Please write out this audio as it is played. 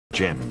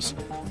gems.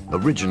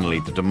 Originally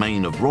the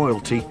domain of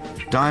royalty,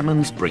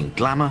 diamonds bring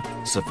glamour,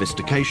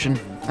 sophistication,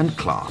 and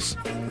class.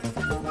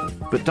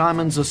 But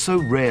diamonds are so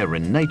rare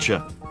in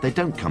nature, they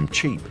don't come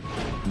cheap.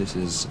 This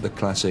is the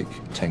classic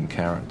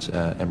 10-carat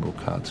emerald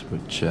cut,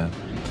 which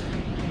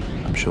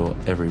I'm sure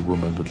every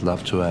woman would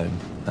love to own,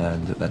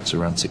 and that's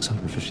around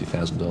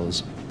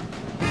 $650,000.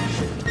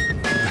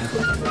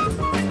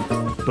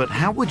 But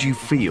how would you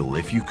feel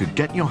if you could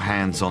get your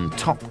hands on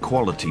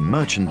top-quality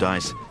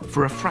merchandise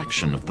for a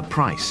fraction of the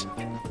price?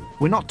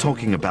 We're not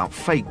talking about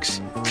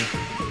fakes,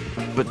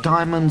 but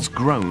diamonds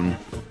grown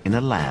in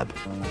a lab.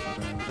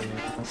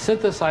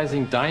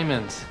 Synthesizing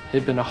diamonds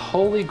had been a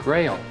holy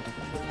grail.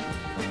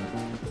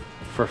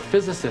 For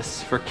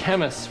physicists, for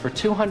chemists, for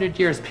 200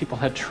 years, people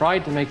had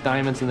tried to make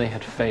diamonds and they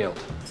had failed.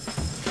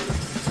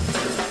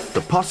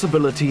 The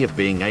possibility of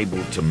being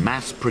able to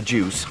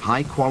mass-produce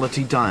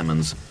high-quality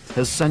diamonds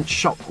has sent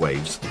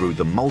shockwaves through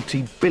the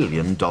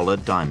multi-billion-dollar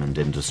diamond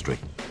industry.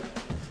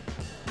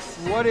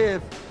 What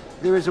if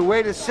there is a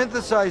way to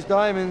synthesize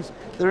diamonds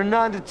that are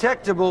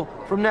non-detectable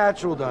from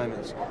natural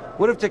diamonds?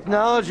 What if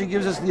technology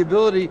gives us the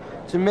ability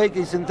to make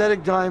a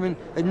synthetic diamond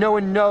and no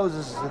one knows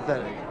this is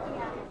synthetic?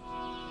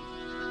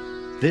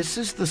 This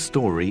is the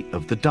story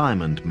of the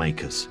diamond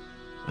makers,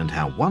 and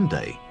how one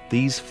day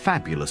these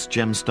fabulous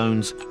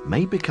gemstones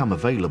may become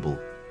available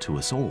to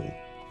us all.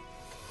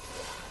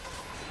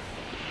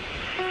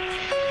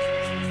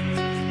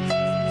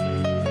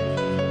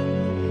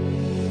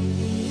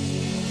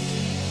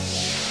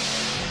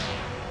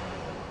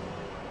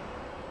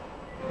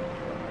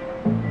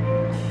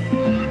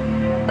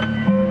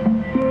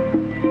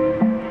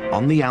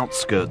 On the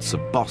outskirts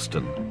of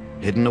Boston,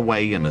 hidden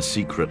away in a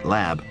secret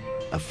lab,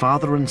 a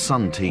father and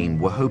son team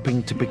were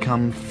hoping to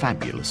become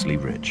fabulously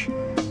rich.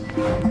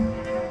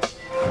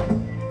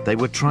 They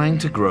were trying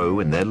to grow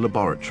in their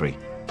laboratory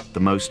the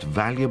most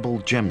valuable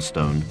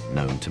gemstone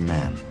known to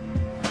man.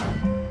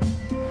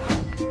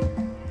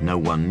 No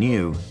one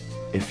knew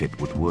if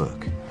it would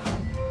work.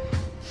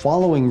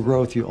 Following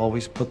growth, you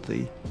always put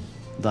the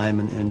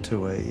diamond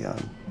into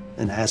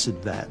an acid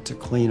vat to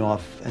clean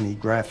off any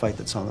graphite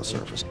that's on the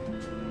surface.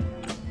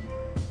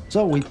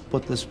 So we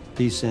put this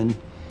piece in,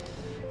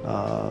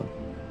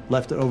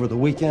 left it over the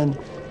weekend.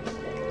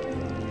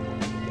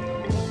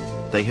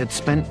 They had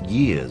spent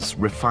years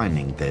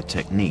refining their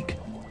technique,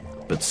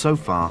 but so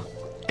far,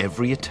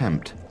 every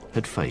attempt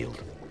had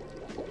failed.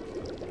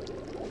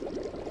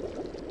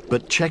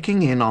 But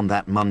checking in on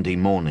that Monday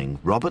morning,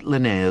 Robert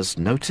Linnaeus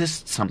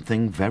noticed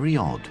something very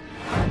odd.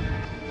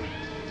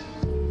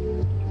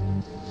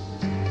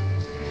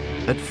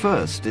 At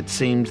first, it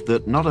seemed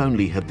that not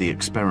only had the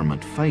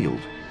experiment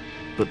failed,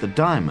 but the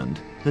diamond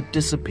had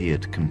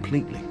disappeared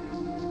completely.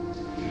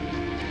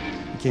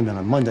 We came in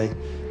on Monday,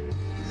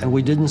 and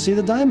we didn't see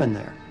the diamond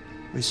there.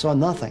 We saw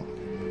nothing.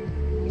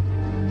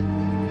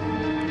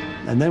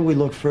 And then we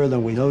looked further,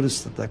 and we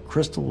noticed that the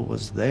crystal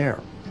was there.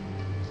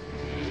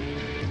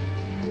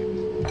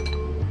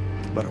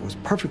 But it was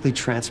perfectly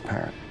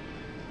transparent.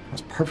 It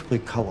was perfectly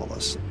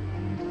colorless.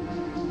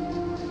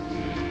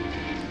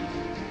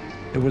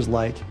 It was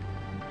like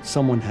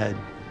someone had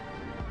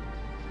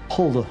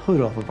pulled a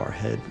hood off of our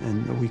head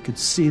and we could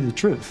see the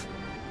truth.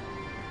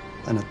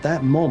 And at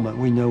that moment,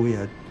 we knew we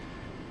had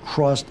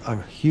crossed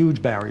a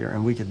huge barrier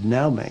and we could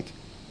now make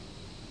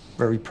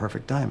very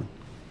perfect diamond.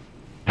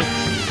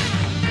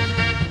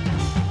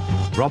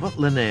 Robert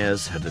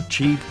Linnaeus had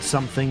achieved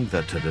something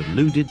that had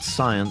eluded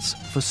science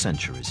for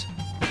centuries.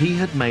 He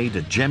had made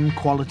a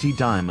gem-quality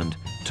diamond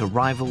to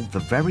rival the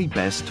very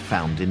best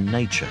found in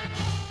nature.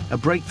 A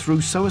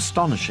breakthrough so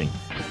astonishing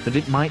that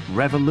it might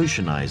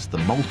revolutionize the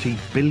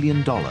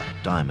multi-billion-dollar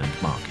diamond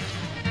market.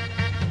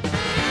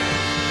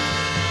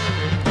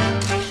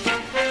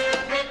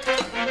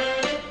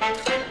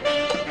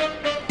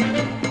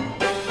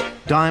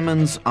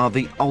 Diamonds are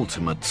the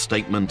ultimate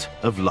statement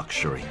of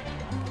luxury.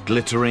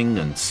 Glittering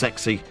and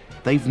sexy,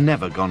 they've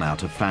never gone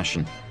out of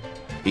fashion.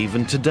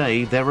 Even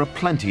today, there are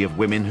plenty of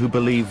women who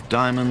believe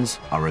diamonds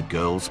are a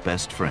girl's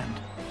best friend.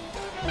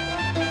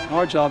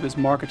 Our job as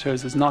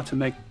marketers is not to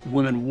make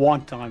women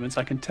want diamonds.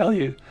 I can tell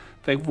you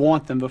they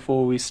want them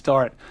before we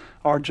start.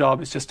 Our job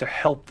is just to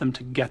help them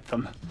to get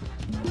them.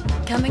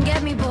 Come and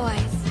get me,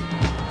 boys.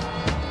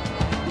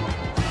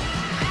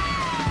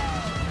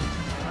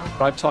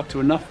 I've talked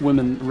to enough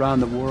women around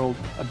the world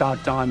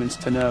about diamonds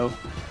to know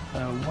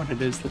what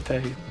it is that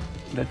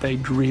they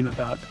dream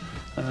about.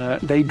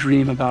 They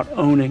dream about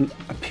owning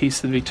a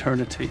piece of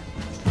eternity.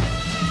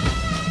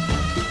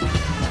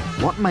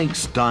 What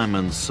makes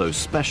diamonds so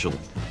special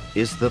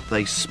is that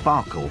they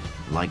sparkle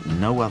like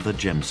no other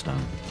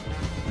gemstone.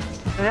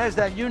 It has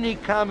that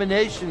unique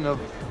combination of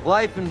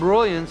life and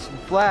brilliance and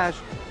flash.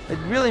 It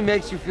really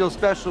makes you feel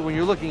special when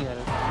you're looking at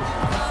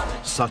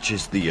it. Such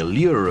is the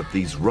allure of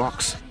these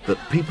rocks that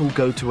people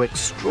go to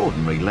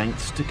extraordinary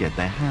lengths to get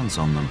their hands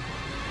on them.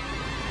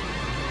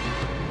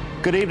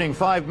 Good evening.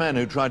 5 men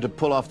who tried to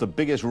pull off the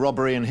biggest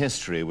robbery in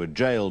history were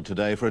jailed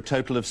today for a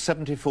total of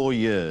 74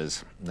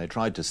 years. They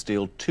tried to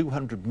steal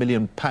 £200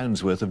 million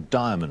worth of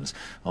diamonds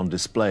on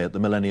display at the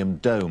Millennium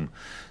Dome.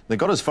 They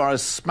got as far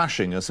as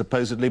smashing a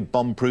supposedly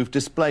bomb-proof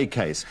display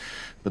case.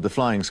 But the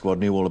flying squad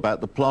knew all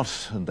about the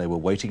plot and they were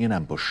waiting in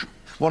ambush.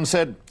 One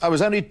said, "I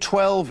was only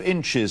 12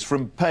 inches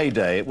from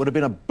payday. It would have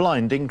been a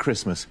blinding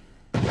Christmas."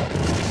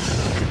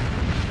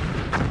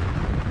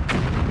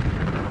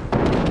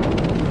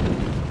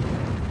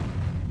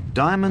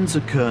 Diamonds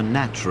occur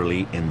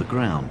naturally in the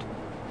ground,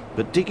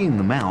 but digging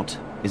them out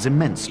is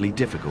immensely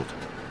difficult.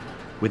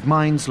 With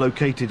mines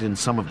located in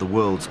some of the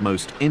world's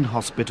most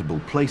inhospitable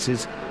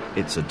places,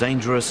 it's a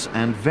dangerous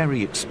and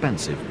very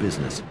expensive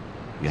business.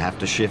 You have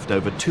to shift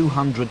over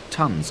 200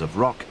 tons of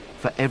rock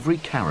for every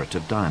carat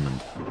of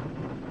diamond.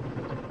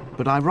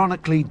 But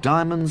ironically,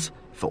 diamonds,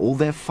 for all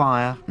their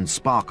fire and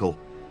sparkle,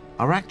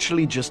 are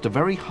actually just a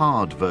very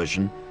hard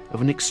version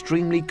of an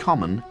extremely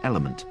common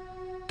element.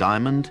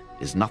 Diamond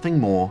is nothing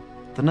more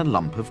than a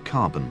lump of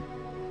carbon.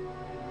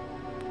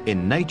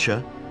 In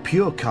nature,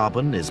 pure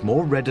carbon is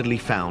more readily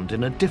found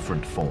in a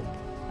different form,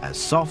 as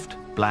soft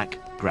black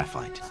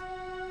graphite.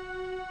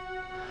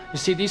 You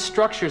see, these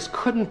structures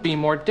couldn't be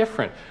more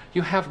different.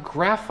 You have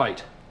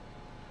graphite,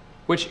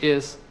 which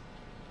is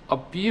a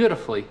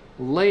beautifully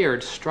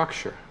layered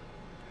structure.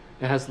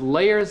 It has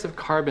layers of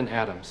carbon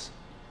atoms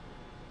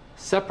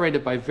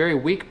separated by very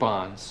weak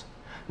bonds.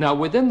 Now,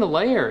 within the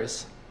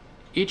layers,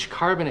 each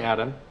carbon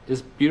atom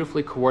is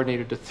beautifully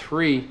coordinated to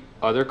 3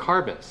 other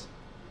carbons,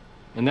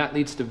 and that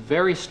leads to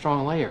very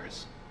strong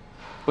layers.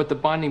 But the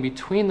bonding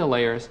between the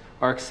layers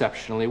are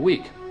exceptionally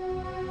weak.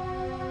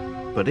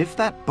 But if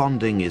that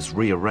bonding is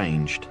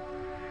rearranged,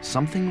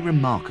 something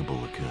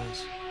remarkable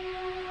occurs.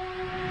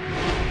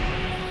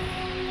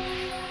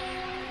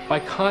 By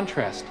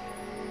contrast,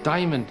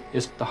 diamond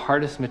is the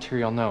hardest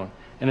material known,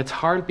 and it's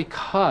hard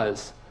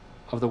because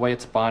of the way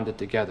it's bonded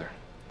together.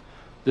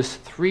 This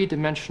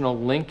 3-dimensional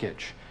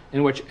linkage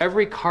in which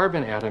every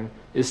carbon atom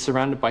is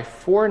surrounded by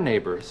 4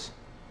 neighbors,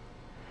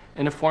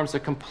 and it forms a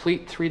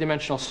complete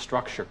 3-dimensional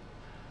structure.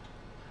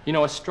 You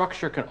know, a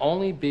structure can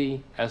only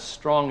be as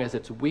strong as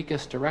its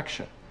weakest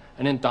direction,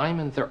 and in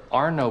diamond there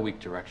are no weak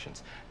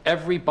directions.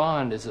 Every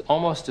bond is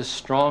almost as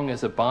strong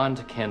as a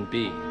bond can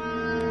be.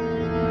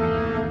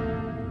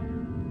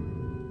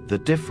 The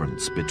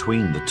difference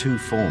between the 2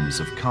 forms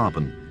of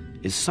carbon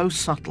is so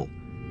subtle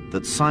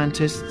that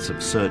scientists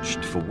have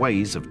searched for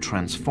ways of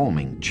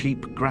transforming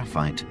cheap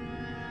graphite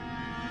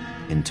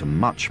into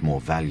much more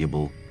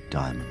valuable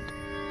diamond.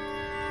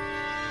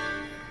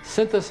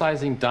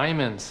 Synthesizing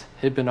diamonds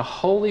had been a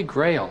holy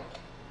grail.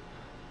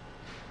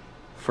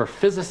 For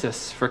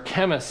physicists, for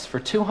chemists, for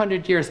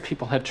 200 years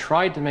people had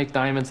tried to make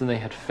diamonds and they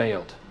had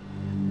failed.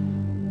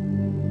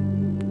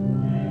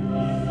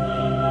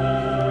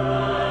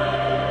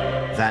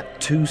 That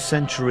 2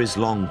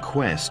 centuries-long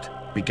quest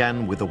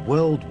began with a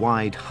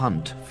worldwide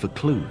hunt for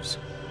clues.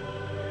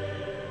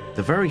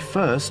 The very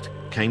first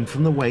came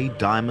from the way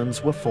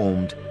diamonds were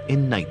formed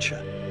in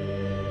nature.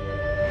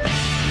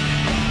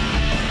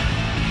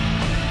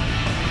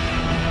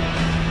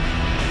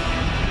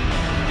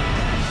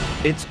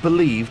 It's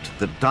believed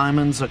that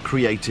diamonds are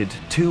created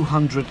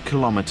 200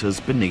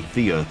 kilometers beneath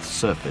the Earth's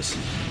surface,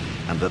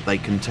 and that they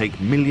can take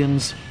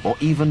millions or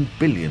even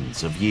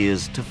billions of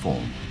years to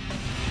form.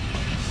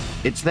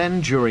 It's then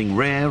during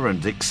rare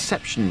and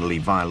exceptionally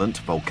violent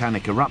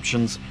volcanic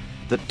eruptions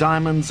that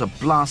diamonds are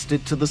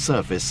blasted to the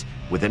surface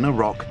within a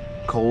rock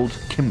called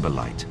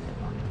kimberlite.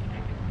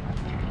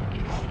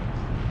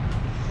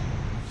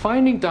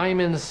 Finding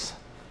diamonds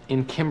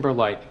in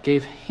kimberlite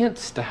gave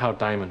hints to how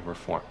diamonds were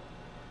formed.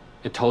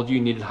 It told you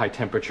needed high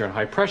temperature and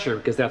high pressure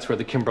because that's where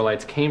the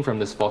kimberlites came from,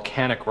 this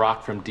volcanic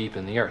rock from deep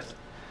in the earth.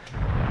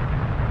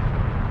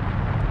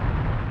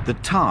 The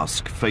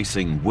task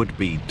facing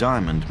would-be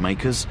diamond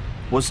makers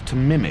was to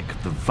mimic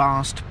the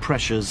vast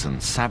pressures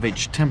and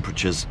savage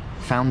temperatures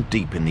found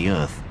deep in the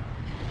earth,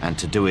 and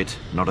to do it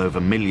not over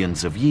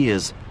millions of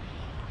years,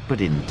 but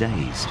in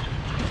days.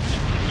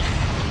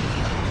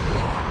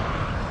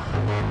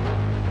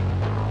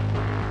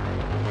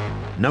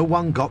 No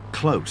one got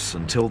close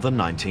until the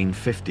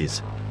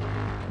 1950s.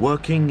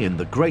 Working in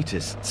the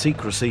greatest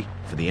secrecy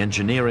for the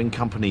engineering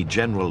company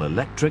General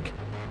Electric,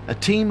 a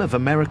team of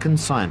American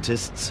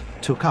scientists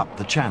took up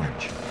the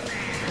challenge.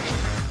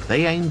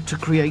 They aimed to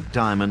create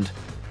diamond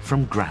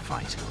from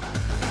graphite.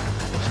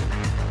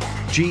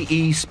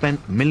 GE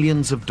spent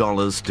millions of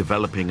dollars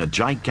developing a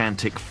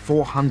gigantic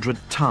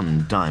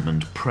 400-ton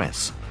diamond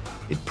press.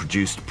 It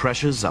produced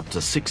pressures up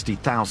to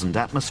 60,000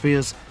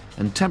 atmospheres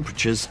and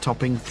temperatures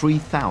topping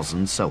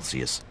 3,000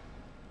 Celsius.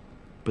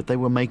 But they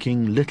were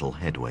making little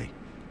headway.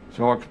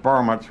 So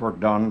experiments were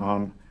done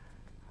on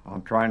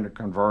trying to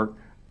convert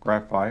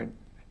graphite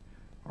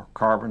or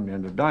carbon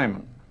into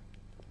diamond.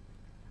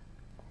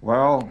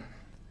 Well,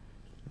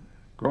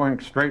 going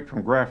straight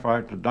from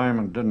graphite to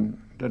diamond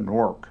didn't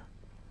work.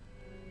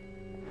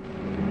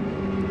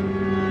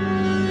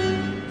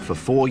 For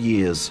 4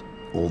 years,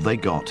 all they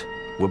got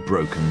were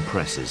broken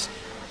presses.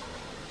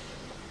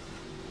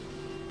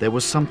 there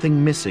was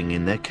something missing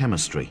in their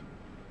chemistry.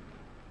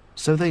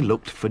 So they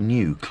looked for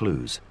new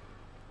clues.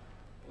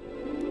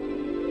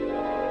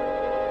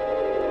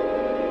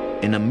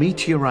 In a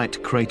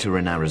meteorite crater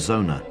in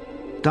Arizona,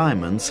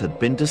 diamonds had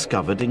been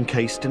discovered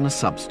encased in a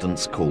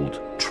substance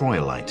called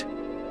troilite,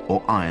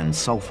 or iron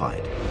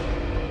sulfide.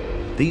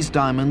 These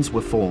diamonds were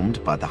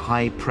formed by the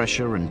high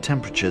pressure and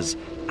temperatures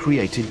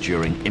created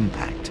during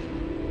impact.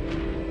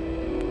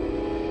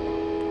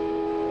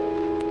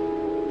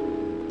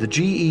 The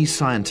GE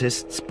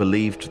scientists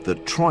believed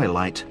that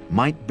troilite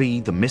might be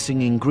the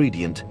missing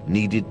ingredient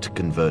needed to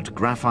convert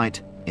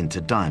graphite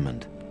into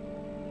diamond.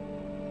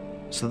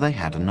 So they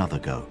had another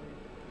go.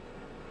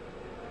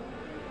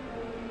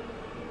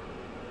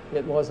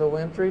 It was a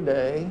wintry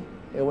day.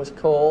 It was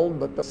cold,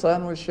 but the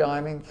sun was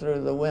shining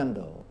through the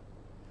window.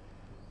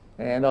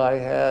 And I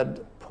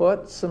had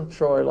put some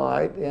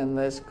troilite in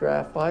this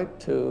graphite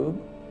tube.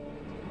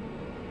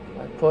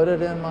 I put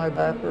it in my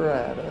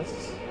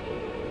apparatus.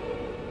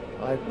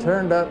 I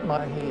turned up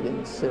my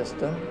heating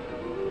system,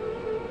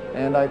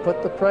 and I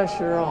put the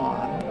pressure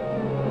on.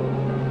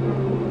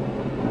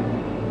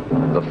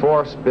 The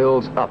force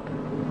builds up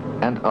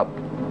and up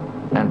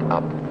and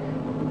up,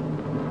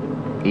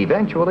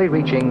 eventually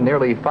reaching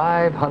nearly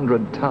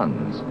 500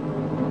 tons,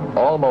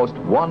 almost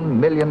 1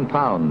 million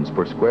pounds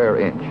per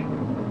square inch.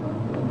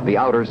 The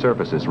outer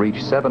surfaces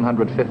reach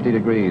 750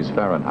 degrees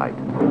Fahrenheit.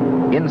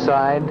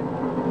 Inside,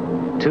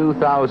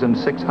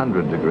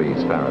 2,600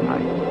 degrees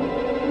Fahrenheit.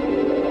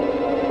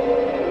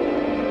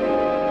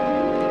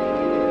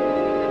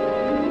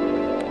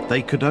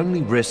 They could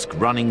only risk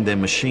running their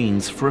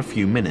machines for a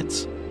few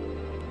minutes,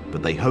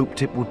 but they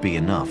hoped it would be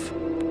enough.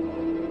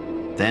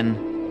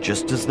 Then,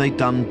 just as they'd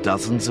done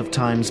dozens of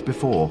times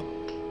before,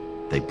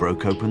 they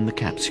broke open the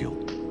capsule.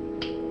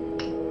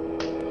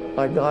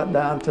 I got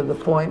down to the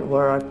point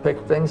where I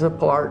picked things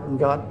apart and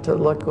got to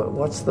look at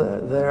what's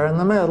there in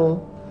the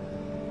middle.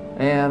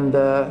 And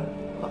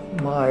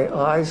my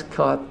eyes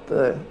caught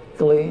the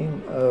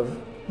gleam of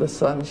the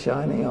sun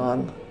shining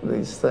on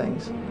these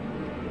things.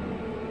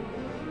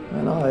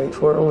 And I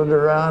twirled it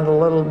around a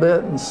little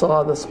bit and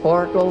saw the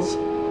sparkles.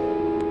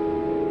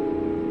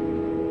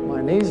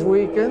 My knees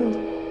weakened.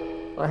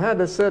 I had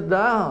to sit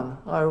down.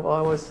 I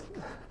was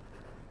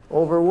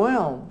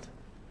overwhelmed.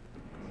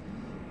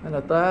 And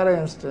at that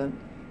instant,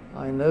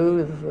 I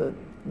knew that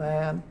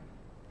man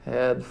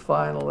had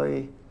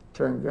finally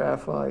turned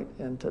graphite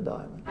into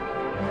diamond.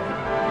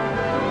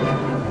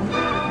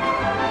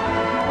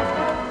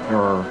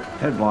 There are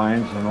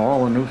headlines in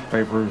all the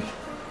newspapers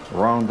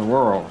around the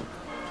world.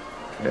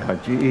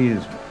 GE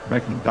is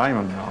making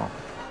diamond now.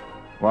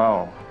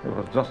 Wow, it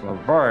was just a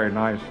very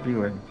nice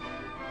feeling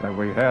that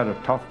we had a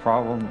tough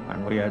problem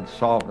and we had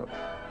solved it.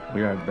 We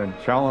had been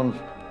challenged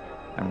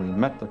and we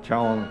met the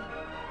challenge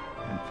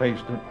and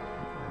faced it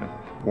and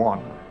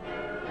won.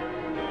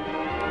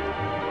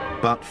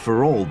 But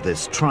for all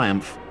this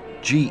triumph,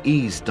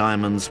 GE's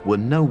diamonds were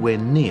nowhere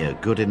near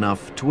good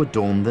enough to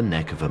adorn the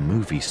neck of a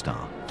movie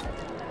star.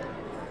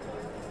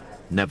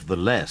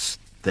 Nevertheless,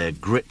 their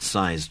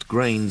grit-sized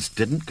grains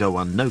didn't go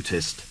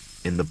unnoticed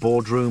in the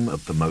boardroom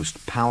of the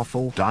most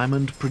powerful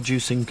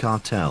diamond-producing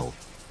cartel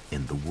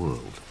in the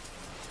world.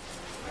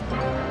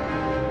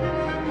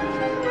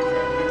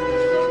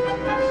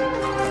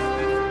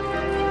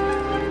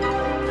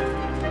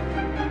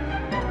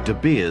 De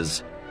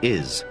Beers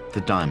is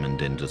the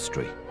diamond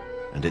industry,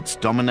 and it's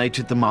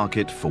dominated the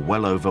market for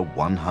well over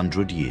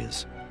 100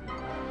 years.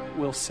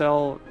 We'll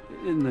sell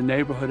in the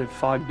neighborhood of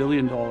 $5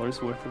 billion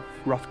worth of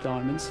rough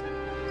diamonds.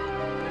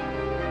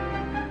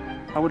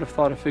 I would have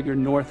thought a figure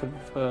north of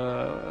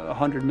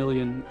 100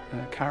 million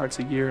carats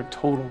a year of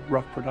total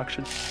rough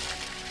production.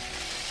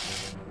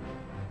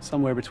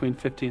 Somewhere between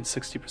 50 and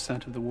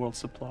 60% of the world's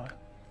supply.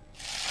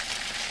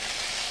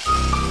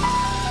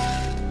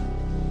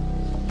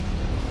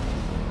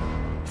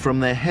 From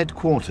their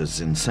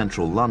headquarters in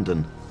central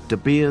London, De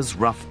Beers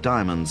rough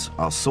diamonds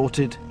are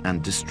sorted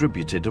and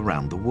distributed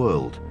around the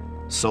world,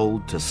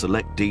 sold to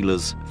select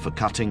dealers for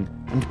cutting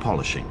and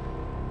polishing.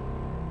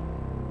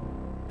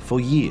 For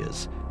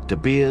years, De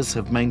Beers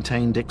have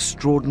maintained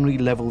extraordinary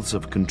levels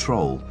of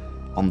control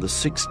on the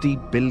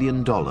 $60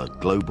 billion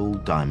global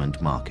diamond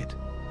market.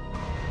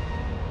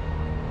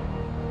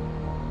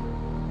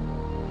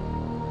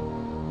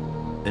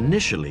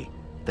 Initially,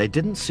 they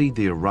didn't see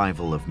the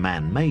arrival of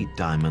man-made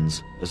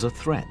diamonds as a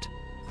threat.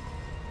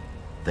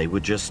 They were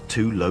just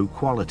too low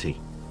quality,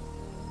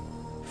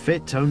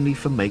 fit only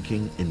for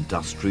making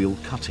industrial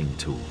cutting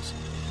tools.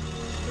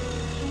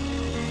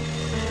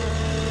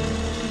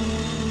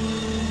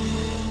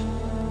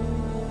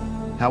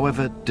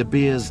 However, De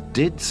Beers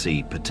did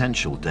see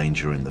potential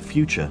danger in the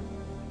future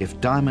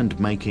if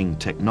diamond-making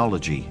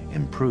technology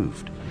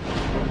improved.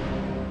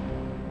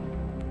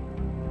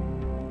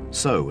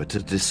 So, at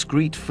a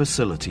discreet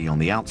facility on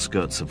the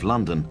outskirts of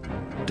London,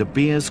 De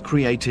Beers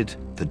created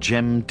the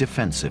Gem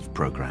Defensive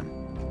Program.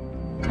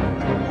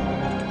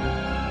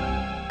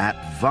 At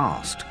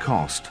vast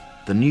cost,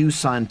 the new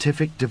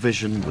scientific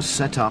division was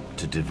set up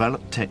to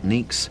develop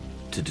techniques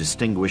to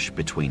distinguish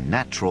between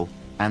natural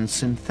and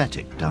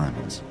synthetic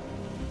diamonds.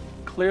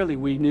 Clearly,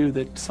 we knew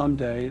that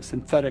someday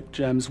synthetic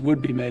gems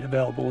would be made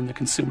available in the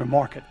consumer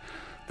market.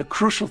 The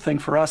crucial thing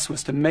for us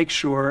was to make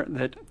sure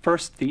that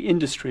first the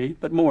industry,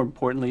 but more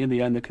importantly in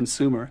the end the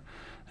consumer,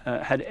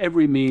 had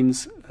every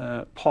means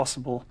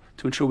possible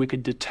to ensure we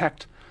could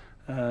detect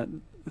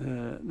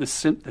the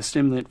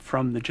stimulant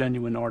from the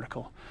genuine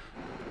article.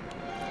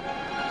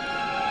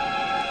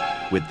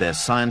 With their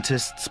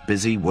scientists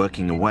busy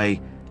working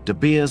away, De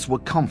Beers were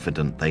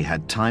confident they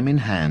had time in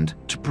hand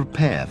to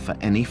prepare for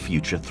any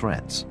future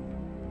threats.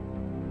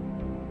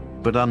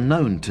 But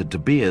unknown to De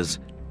Beers,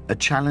 a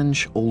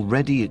challenge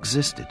already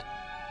existed,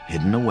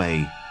 hidden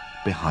away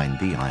behind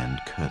the Iron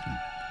Curtain.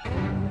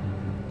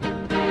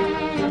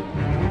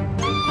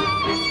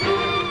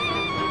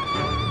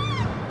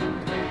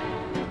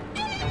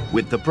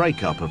 With the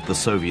breakup of the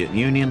Soviet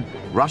Union,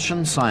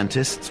 Russian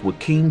scientists were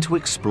keen to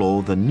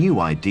explore the new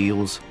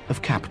ideals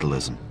of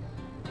capitalism.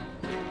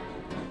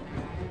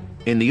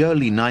 In the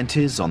early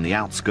 90s, on the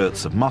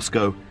outskirts of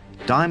Moscow,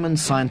 diamond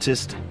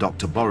scientist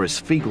Dr. Boris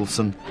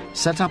Figelsson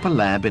set up a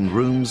lab in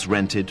rooms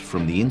rented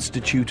from the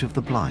Institute of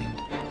the Blind.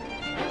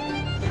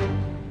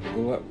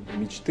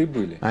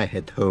 I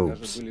had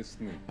hopes.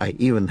 I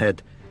even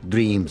had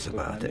dreams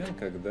about it.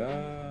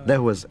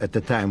 That was at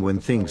the time when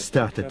things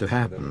started to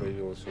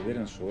happen.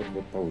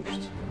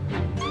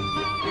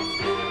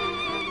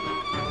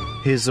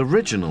 His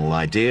original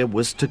idea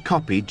was to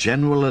copy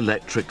General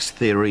Electric's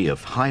theory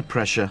of high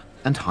pressure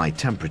and high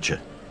temperature.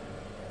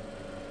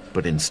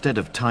 But instead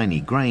of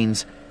tiny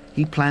grains,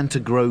 he planned to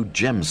grow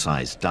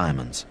gem-sized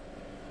diamonds.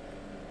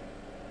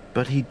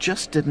 But he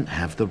just didn't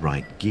have the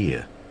right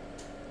gear.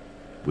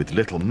 With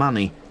little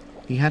money,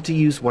 he had to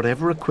use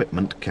whatever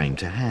equipment came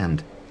to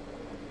hand.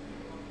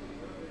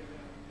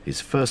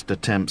 His first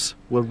attempts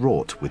were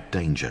wrought with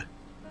danger.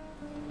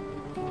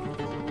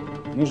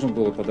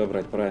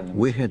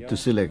 We had to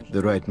select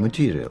the right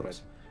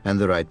materials and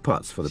the right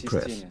parts for the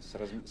press,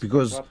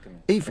 because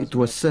if it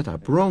was set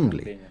up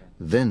wrongly,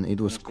 then it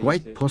was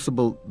quite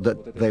possible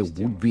that there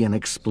would be an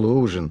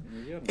explosion.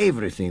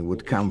 Everything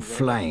would come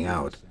flying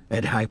out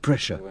at high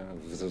pressure.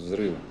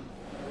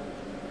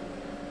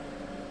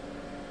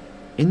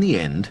 In the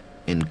end,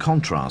 in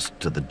contrast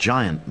to the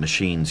giant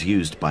machines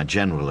used by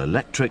General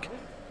Electric,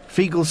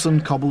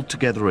 Figelsson cobbled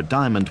together a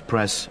diamond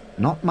press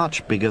not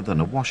much bigger than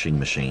a washing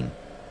machine.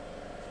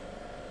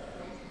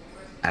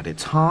 At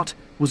its heart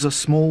was a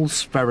small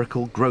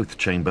spherical growth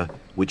chamber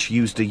which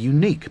used a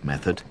unique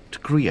method to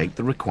create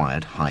the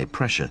required high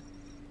pressure.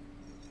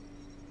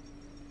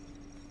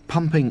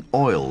 Pumping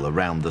oil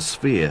around the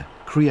sphere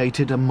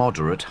created a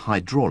moderate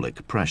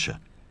hydraulic pressure.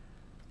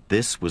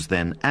 This was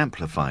then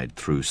amplified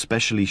through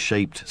specially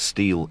shaped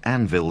steel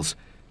anvils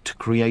to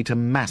create a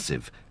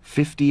massive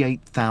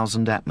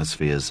 58,000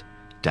 atmospheres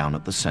down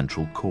at the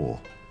central core.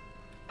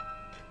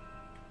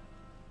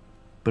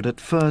 But at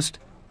first,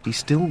 he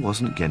still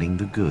wasn't getting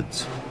the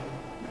goods.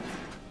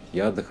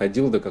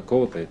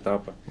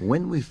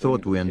 When we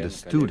thought we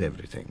understood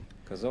everything,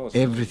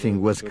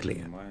 everything was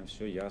clear.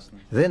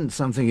 Then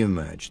something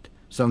emerged,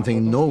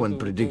 something no one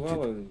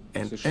predicted,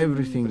 and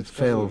everything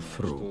fell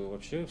through.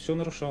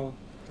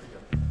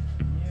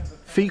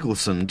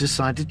 Figelsson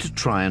decided to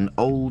try an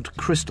old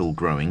crystal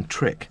growing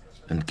trick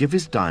and give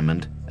his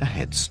diamond a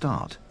head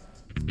start.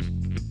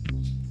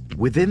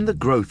 Within the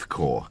growth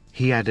core,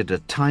 he added a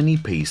tiny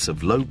piece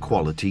of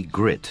low-quality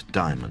grit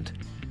diamond.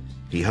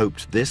 He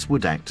hoped this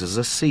would act as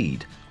a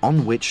seed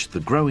on which the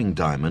growing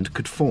diamond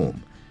could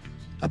form.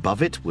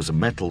 Above it was a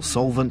metal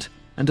solvent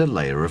and a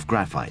layer of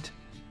graphite.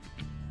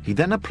 He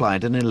then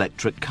applied an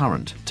electric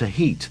current to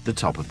heat the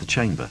top of the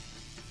chamber.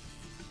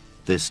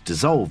 This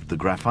dissolved the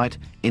graphite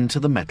into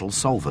the metal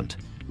solvent,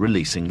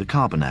 releasing the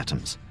carbon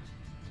atoms.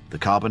 The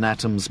carbon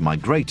atoms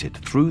migrated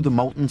through the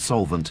molten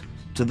solvent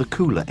to the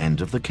cooler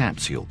end of the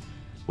capsule,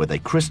 where they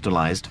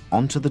crystallized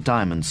onto the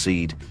diamond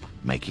seed,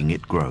 making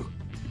it grow.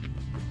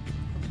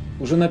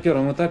 We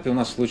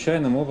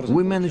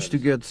managed to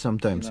get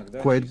sometimes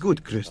quite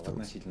good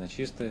crystals,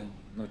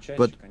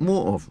 but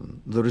more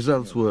often the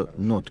results were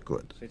not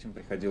good.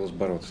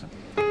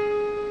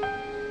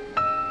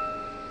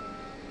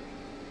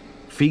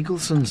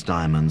 Figelsson's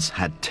diamonds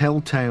had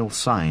telltale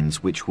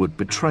signs which would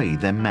betray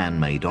their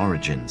man-made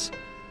origins.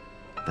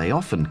 They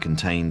often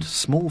contained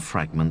small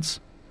fragments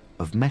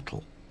of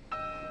metal.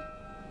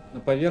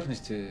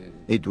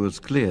 It was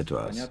clear to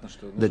us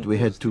that we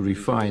had to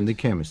refine the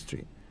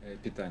chemistry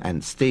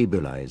and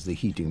stabilize the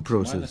heating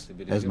process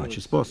as much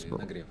as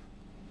possible.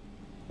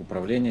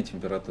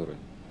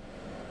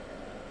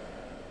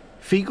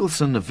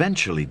 Figelsson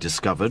eventually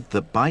discovered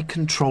that by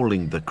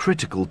controlling the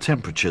critical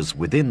temperatures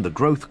within the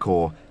growth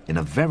core in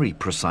a very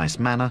precise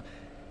manner,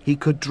 he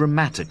could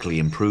dramatically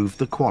improve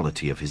the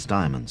quality of his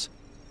diamonds.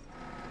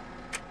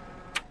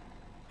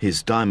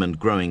 His diamond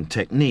growing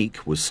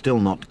technique was still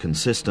not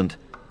consistent,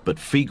 but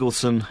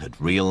Figelsson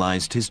had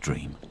realized his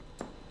dream.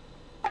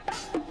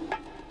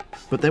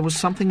 But there was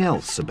something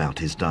else about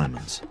his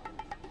diamonds,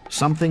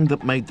 something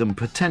that made them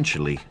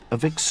potentially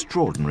of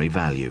extraordinary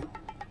value.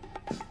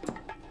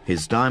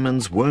 His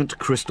diamonds weren't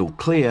crystal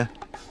clear,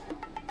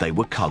 they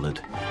were colored.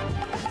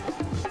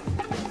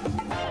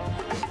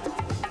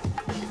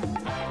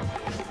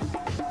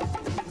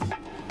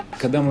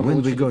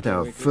 When we got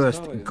our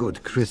first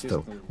good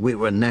crystal, we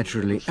were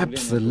naturally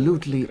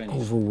absolutely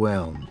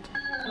overwhelmed.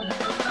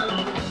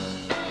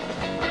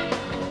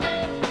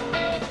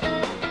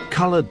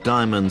 Colored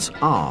diamonds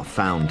are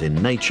found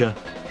in nature,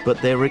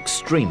 but they're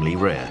extremely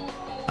rare.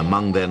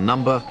 Among their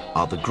number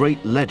are the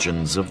great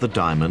legends of the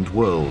diamond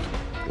world,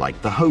 like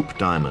the Hope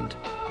Diamond,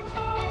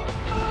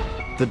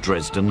 the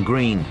Dresden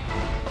Green,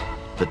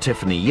 the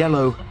Tiffany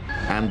Yellow,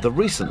 and the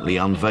recently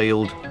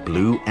unveiled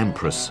Blue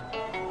Empress.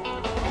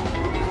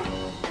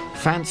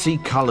 Fancy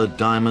colored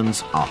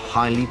diamonds are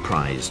highly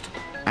prized,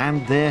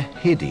 and they're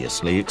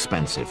hideously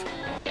expensive.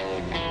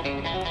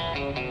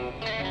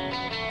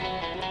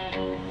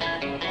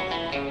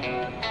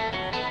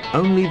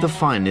 Only the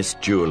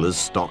finest jewelers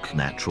stock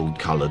natural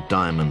colored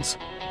diamonds.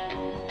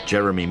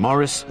 Jeremy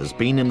Morris has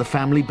been in the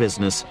family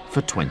business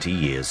for 20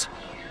 years.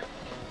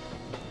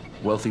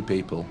 Wealthy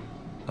people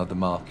are the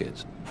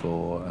market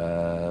for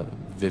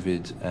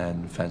vivid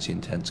and fancy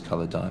intense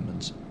colored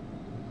diamonds.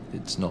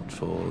 It's not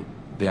for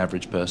the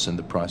average person.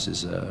 The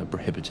prices are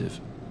prohibitive,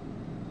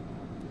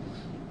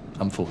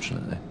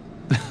 unfortunately.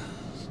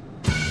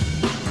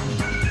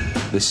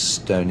 This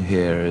stone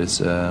here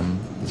is a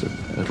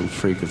little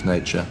freak of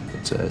nature.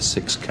 It's a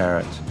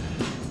 6-carat,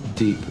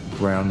 deep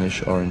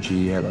brownish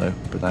orangey yellow,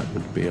 but that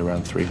would be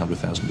around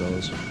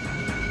 $300,000.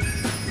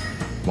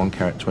 1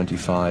 carat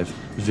 25,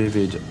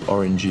 vivid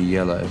orangey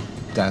yellow,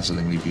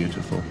 dazzlingly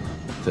beautiful,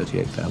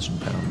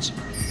 £38,000.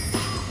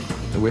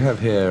 We have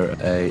here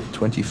a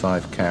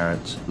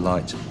 25-carat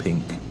light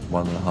pink,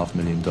 $1.5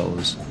 million,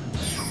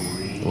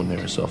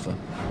 ordinary sofa.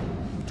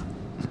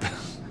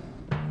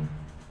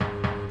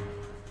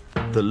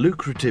 The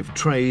lucrative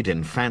trade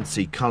in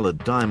fancy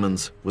colored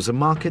diamonds was a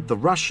market the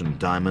Russian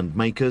diamond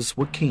makers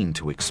were keen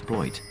to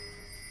exploit.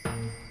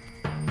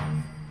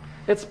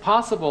 It's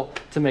possible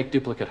to make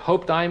duplicate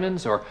Hope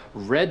diamonds, or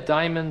red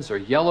diamonds, or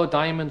yellow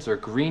diamonds, or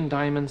green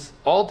diamonds,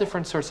 all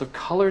different sorts of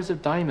colors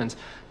of diamonds,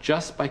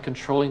 just by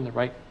controlling the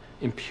right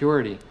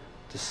impurity,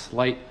 the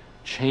slight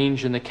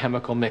change in the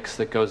chemical mix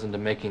that goes into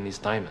making these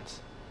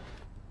diamonds.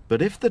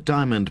 But if the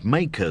diamond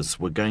makers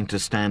were going to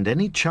stand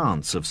any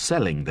chance of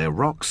selling their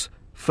rocks,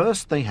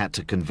 first they had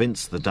to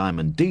convince the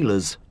diamond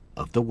dealers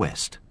of the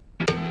West.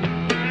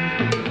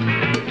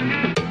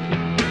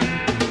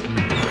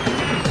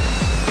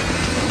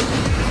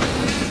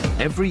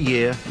 Every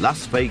year,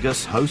 Las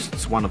Vegas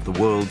hosts one of the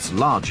world's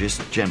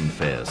largest gem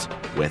fairs,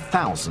 where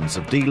thousands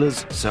of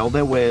dealers sell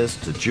their wares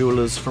to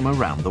jewelers from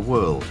around the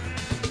world.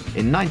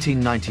 In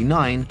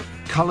 1999,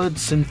 colored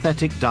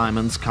synthetic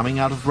diamonds coming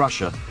out of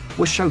Russia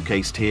were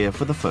showcased here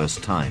for the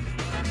first time.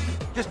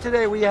 Just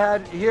today we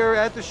had here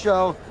at the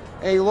show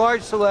a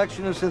large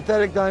selection of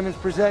synthetic diamonds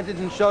presented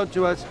and showed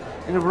to us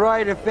in a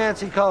variety of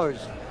fancy colors.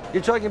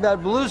 You're talking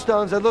about blue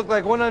stones that look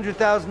like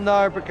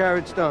 $100,000 per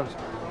carat stones.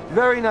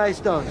 Very nice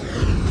stones.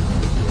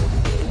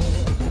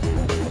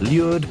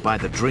 Lured by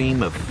the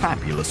dream of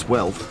fabulous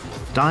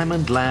wealth,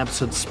 diamond labs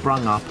had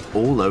sprung up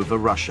all over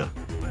Russia.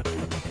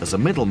 As a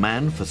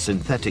middleman for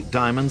synthetic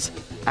diamonds,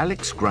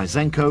 Alex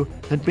Gryzenko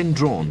had been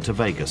drawn to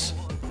Vegas.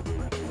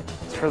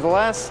 For the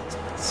last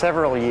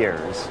several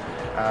years,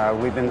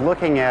 we've been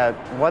looking at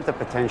what the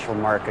potential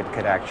market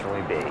could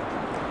actually be.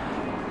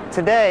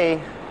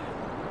 Today,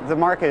 the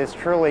market is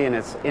truly in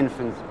its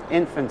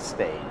infant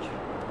stage.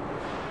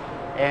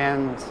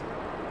 And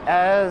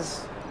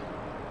as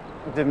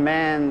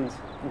demand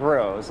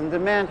grows, and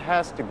demand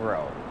has to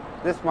grow,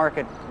 this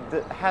market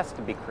has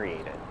to be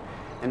created.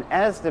 And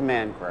as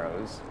demand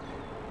grows,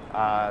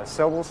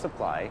 so will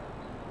supply,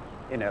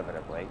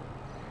 inevitably.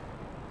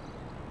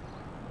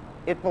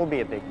 It will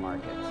be a big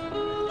market.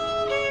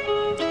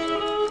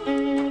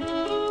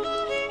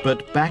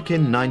 But back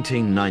in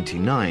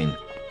 1999,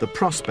 the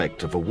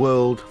prospect of a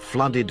world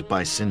flooded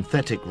by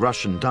synthetic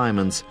Russian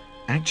diamonds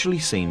actually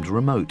seemed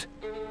remote.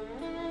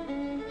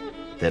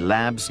 Their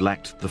labs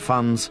lacked the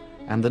funds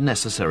and the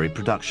necessary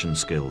production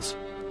skills.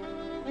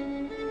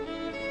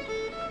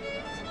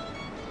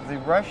 The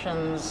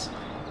Russians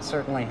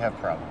certainly have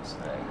problems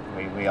today.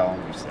 We all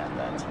understand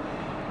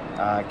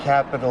that.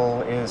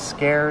 Capital is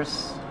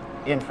scarce,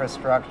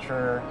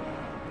 infrastructure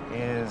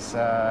is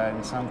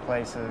in some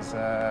places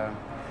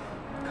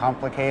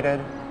complicated.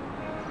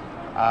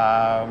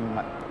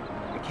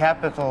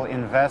 Capital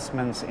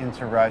investments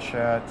into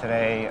Russia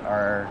today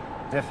are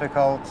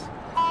difficult.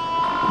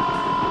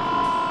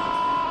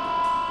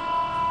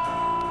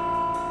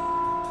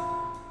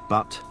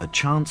 But a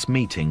chance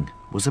meeting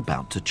was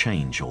about to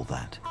change all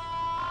that.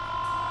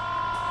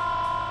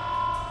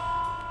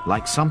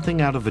 Like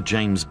something out of a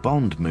James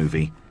Bond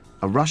movie,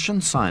 a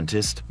Russian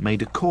scientist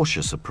made a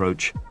cautious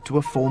approach to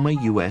a former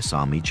US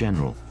Army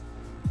general.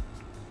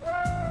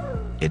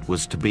 It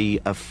was to be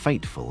a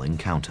fateful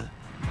encounter.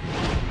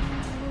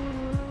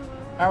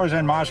 I was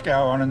in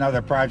Moscow on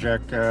another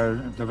project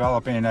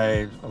developing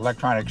an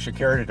electronic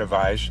security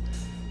device,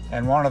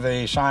 and one of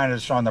the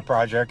scientists on the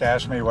project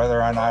asked me whether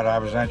or not I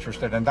was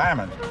interested in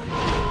diamonds.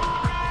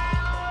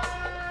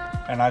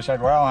 And I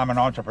said, well, I'm an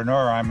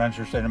entrepreneur. I'm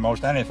interested in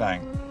most anything.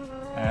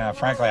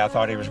 Frankly, I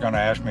thought he was going to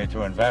ask me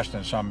to invest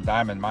in some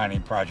diamond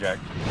mining project.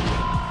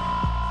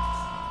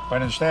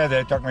 But instead,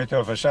 they took me to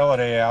a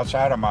facility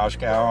outside of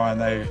Moscow,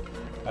 and they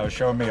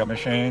showed me a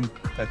machine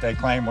that they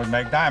claimed would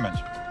make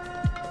diamonds.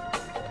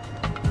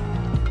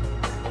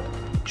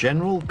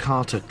 General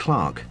Carter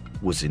Clark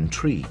was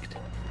intrigued.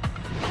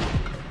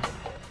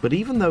 But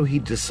even though he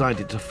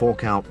decided to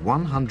fork out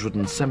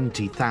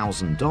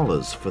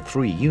 $170,000 for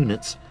 3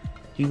 units,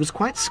 he was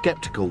quite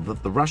skeptical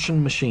that the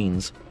Russian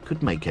machines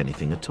could make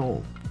anything at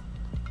all.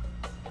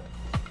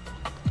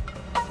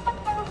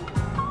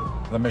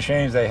 The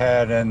machines they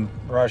had in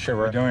Russia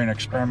were doing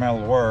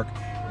experimental work,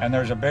 and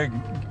there's a big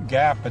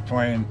gap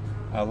between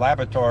a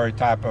laboratory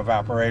type of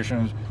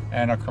operations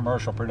and a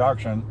commercial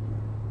production.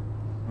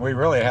 We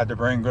really had to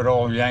bring good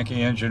old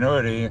Yankee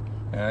ingenuity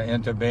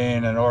into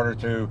being in order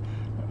to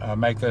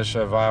make this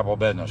a viable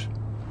business.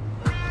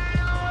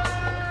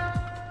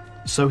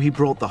 So he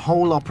brought the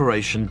whole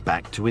operation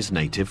back to his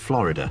native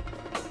Florida.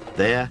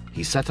 There,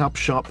 he set up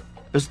shop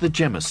as the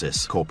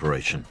Gemesis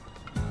Corporation.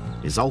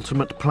 His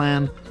ultimate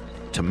plan,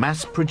 to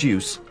mass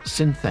produce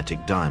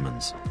synthetic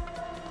diamonds.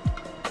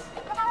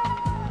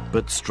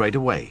 But straight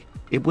away,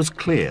 it was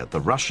clear the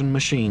Russian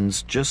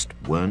machines just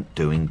weren't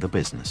doing the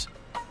business.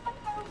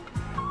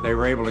 They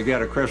were able to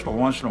get a crystal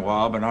once in a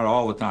while, but not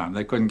all the time.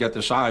 They couldn't get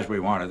the size we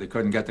wanted. They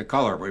couldn't get the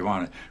color we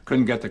wanted.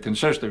 Couldn't get the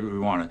consistency we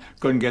wanted.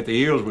 Couldn't get the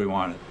yields we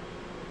wanted.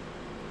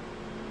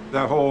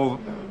 The whole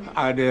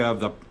idea of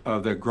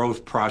the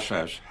growth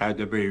process had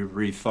to be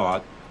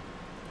rethought.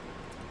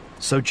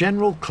 So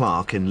General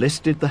Clark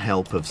enlisted the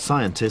help of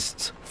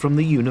scientists from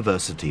the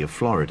University of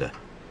Florida.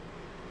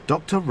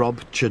 Dr.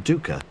 Rob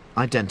Chaduka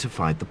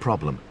identified the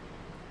problem.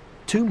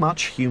 Too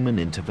much human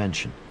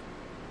intervention.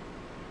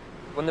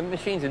 When the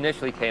machines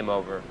initially came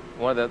over,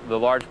 one of the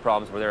large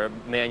problems were they were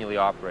manually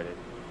operated.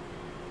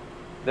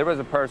 There was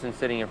a person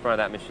sitting in front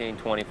of that machine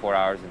 24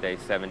 hours a day,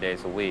 7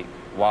 days a week,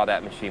 while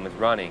that machine was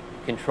running,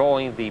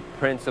 controlling the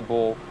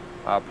principal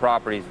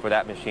properties for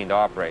that machine to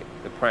operate,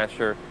 the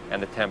pressure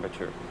and the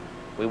temperature.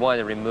 We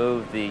wanted to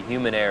remove the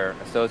human error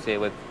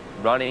associated with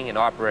running and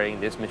operating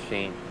this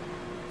machine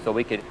so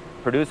we could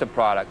produce a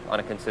product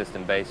on a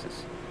consistent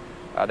basis.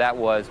 That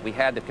was, we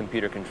had the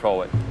computer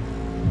control it.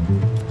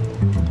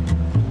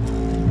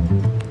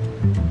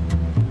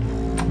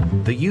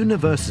 The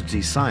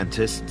university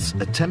scientists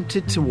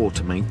attempted to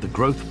automate the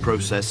growth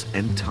process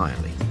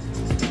entirely.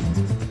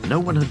 No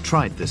one had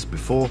tried this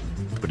before,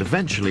 but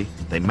eventually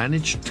they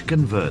managed to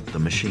convert the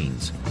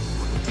machines.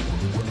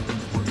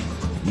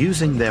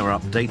 Using their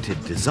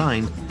updated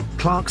design,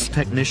 Clark's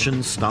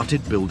technicians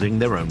started building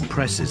their own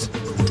presses,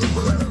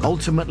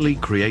 ultimately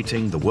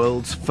creating the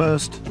world's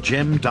first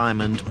gem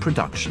diamond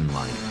production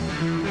line.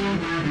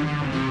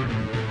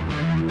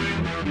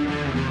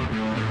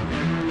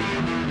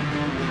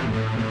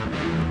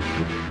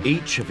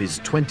 Each of his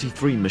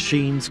 23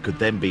 machines could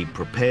then be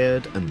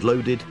prepared and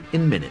loaded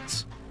in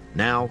minutes.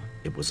 Now,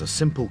 it was a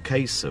simple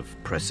case of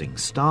pressing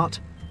start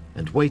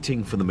and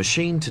waiting for the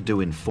machine to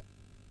do in full.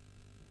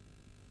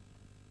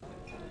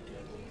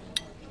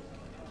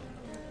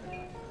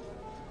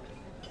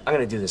 I'm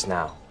gonna do this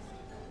now.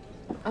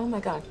 Oh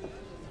my God.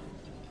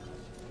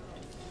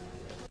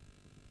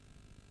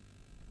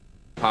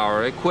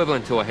 Power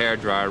equivalent to a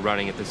hairdryer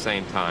running at the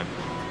same time.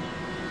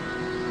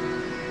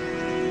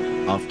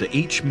 After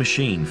each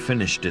machine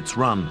finished its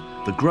run,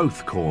 the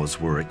growth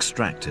cores were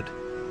extracted.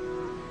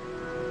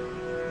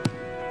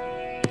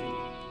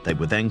 They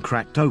were then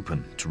cracked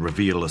open to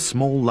reveal a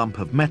small lump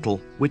of metal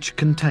which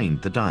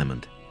contained the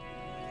diamond.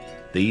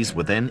 These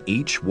were then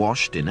each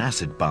washed in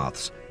acid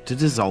baths to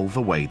dissolve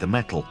away the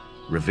metal,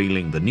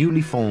 revealing the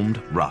newly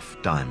formed rough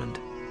diamond.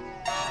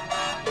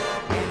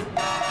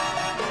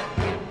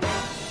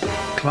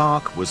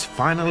 Clark was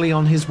finally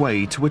on his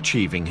way to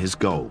achieving his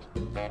goal.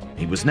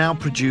 He was now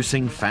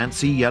producing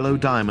fancy yellow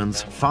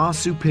diamonds far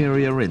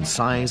superior in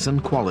size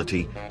and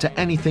quality to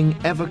anything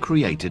ever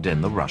created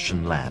in the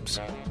Russian labs.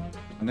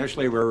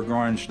 Initially, we were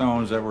growing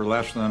stones that were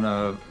less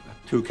than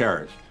 2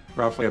 carats,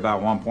 roughly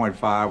about 1.5,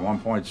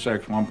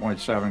 1.6,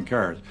 1.7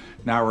 carats.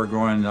 Now we're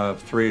growing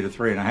 3 to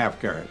 3.5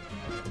 carats.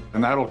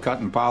 And that'll cut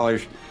and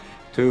polish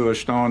to a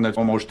stone that's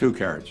almost 2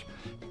 carats,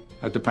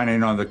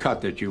 depending on the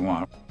cut that you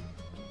want.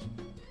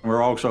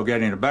 We're also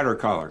getting a better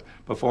color.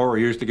 Before,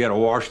 we used to get a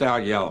washed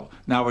out yellow.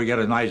 Now we get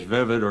a nice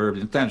vivid or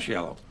intense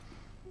yellow.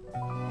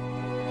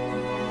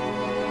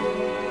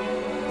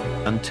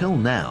 Until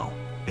now,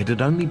 it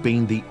had only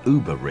been the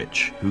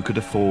uber-rich who could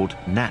afford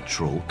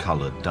natural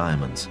colored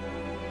diamonds.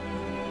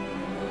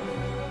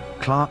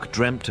 Clark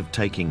dreamt of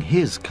taking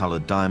his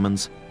colored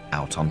diamonds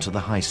out onto the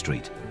high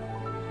street.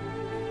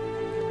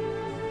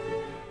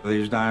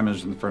 These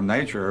diamonds from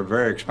nature are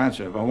very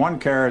expensive. A 1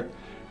 carat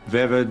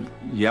vivid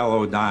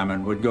yellow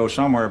diamond would go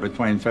somewhere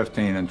between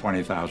 $15,000 and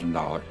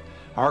 $20,000.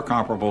 Our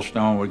comparable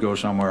stone would go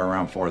somewhere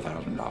around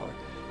 $4,000.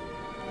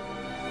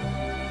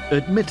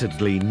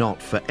 Admittedly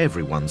not for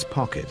everyone's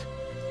pocket,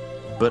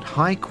 but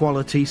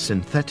high-quality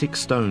synthetic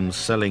stones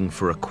selling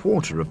for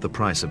 1/4 of the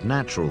price of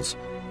naturals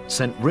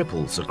sent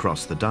ripples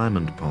across the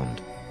diamond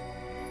pond.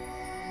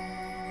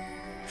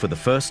 For the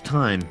first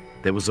time,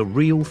 there was a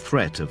real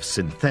threat of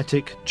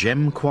synthetic,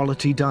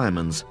 gem-quality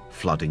diamonds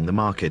flooding the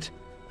market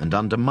and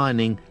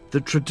undermining the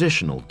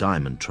traditional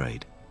diamond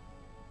trade.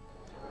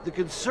 The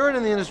concern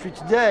in the industry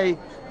today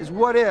is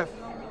what if,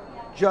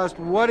 just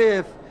what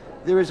if,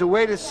 there is a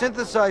way to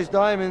synthesize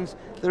diamonds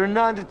that are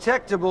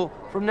non-detectable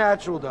from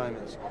natural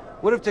diamonds?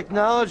 What if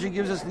technology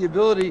gives us the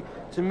ability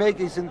to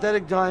make a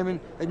synthetic diamond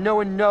that no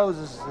one knows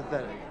is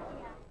synthetic?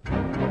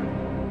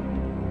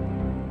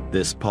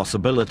 This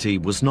possibility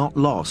was not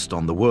lost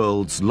on the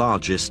world's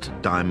largest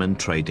diamond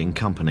trading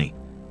company,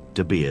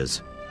 De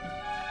Beers.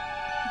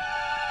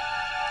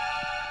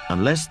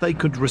 Unless they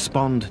could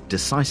respond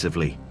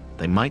decisively,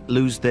 they might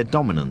lose their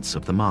dominance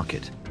of the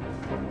market.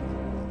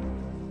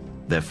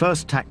 Their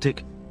first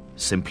tactic: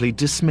 simply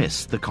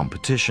dismiss the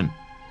competition.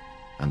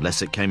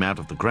 Unless it came out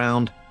of the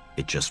ground,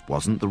 it just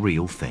wasn't the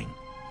real thing.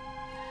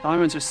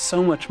 Diamonds are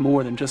so much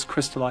more than just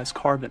crystallized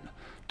carbon.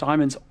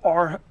 Diamonds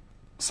are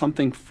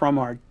something from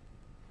our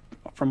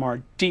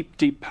deep,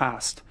 deep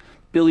past,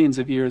 billions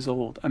of years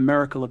old, a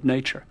miracle of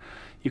nature.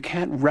 You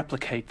can't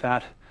replicate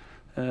that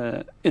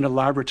in a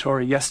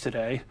laboratory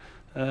yesterday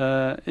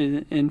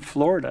in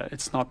Florida.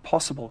 It's not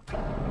possible.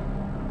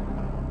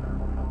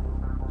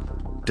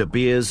 De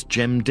Beers'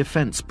 gem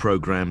defense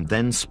program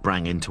then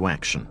sprang into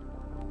action.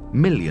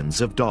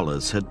 Millions of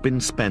dollars had been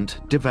spent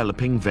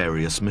developing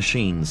various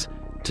machines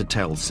to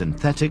tell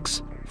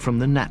synthetics from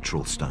the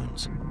natural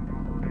stones.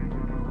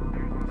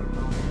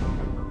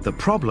 The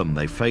problem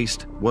they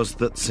faced was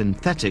that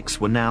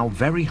synthetics were now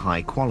very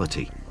high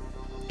quality.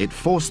 It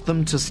forced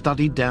them to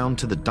study down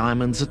to the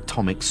diamond's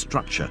atomic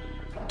structure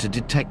to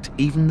detect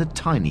even the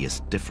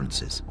tiniest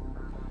differences.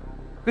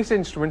 This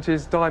instrument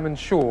is Diamond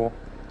Sure.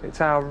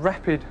 It's our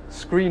rapid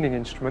screening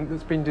instrument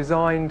that's been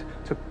designed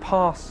to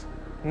pass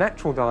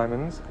natural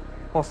diamonds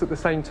whilst at the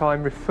same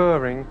time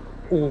referring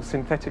all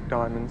synthetic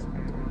diamonds.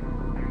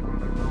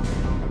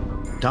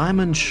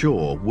 Diamond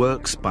Sure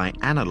works by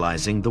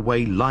analyzing the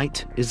way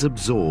light is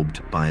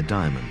absorbed by a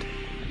diamond.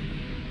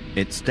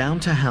 It's down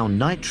to how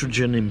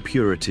nitrogen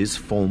impurities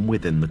form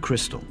within the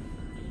crystal.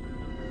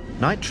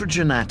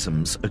 Nitrogen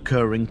atoms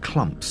occur in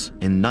clumps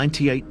in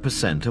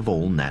 98% of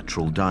all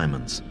natural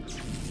diamonds.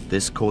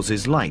 This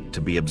causes light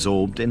to be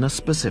absorbed in a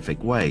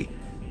specific way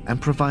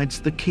and provides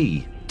the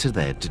key to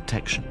their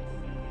detection.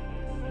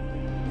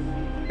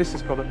 This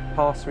has got a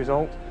pass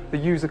result. The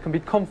user can be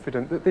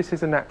confident that this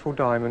is a natural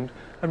diamond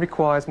and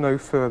requires no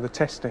further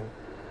testing.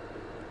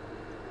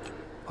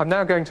 I'm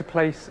now going to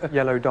place a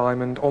yellow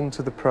diamond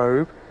onto the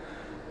probe,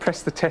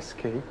 press the test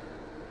key,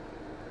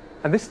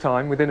 and this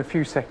time, within a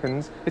few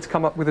seconds, it's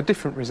come up with a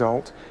different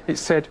result. It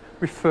said,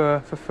 refer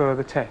for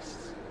further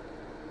tests.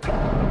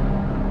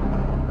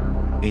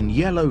 In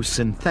yellow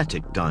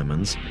synthetic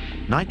diamonds,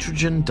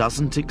 nitrogen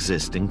doesn't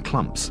exist in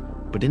clumps,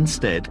 but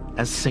instead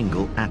as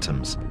single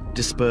atoms,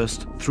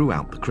 dispersed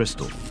throughout the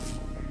crystal.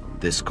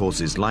 This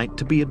causes light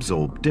to be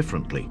absorbed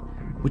differently,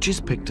 which is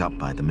picked up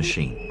by the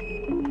machine.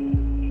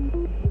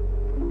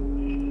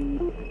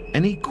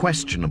 Any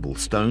questionable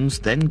stones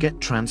then get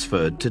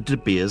transferred to De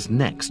Beers'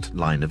 next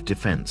line of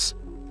defense,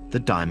 the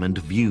Diamond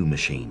View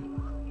machine.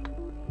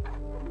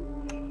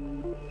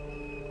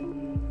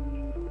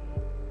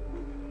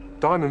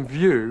 Diamond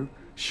View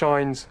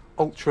shines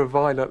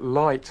ultraviolet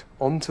light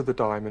onto the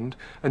diamond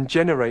and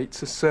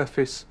generates a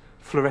surface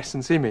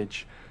fluorescence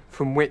image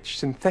from which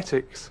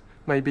synthetics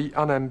may be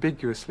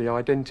unambiguously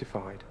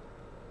identified.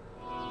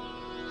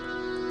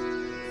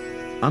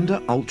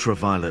 Under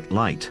ultraviolet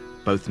light,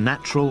 both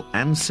natural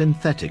and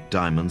synthetic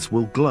diamonds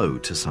will glow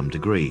to some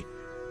degree.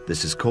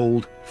 This is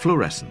called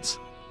fluorescence.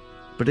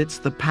 But it's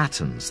the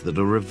patterns that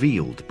are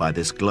revealed by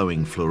this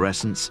glowing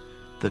fluorescence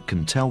that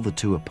can tell the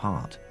two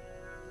apart.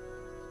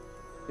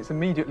 It's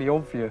immediately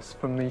obvious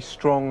from the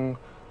strong,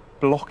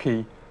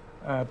 blocky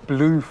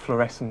blue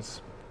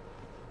fluorescence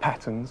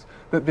patterns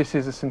that this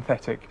is a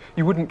synthetic.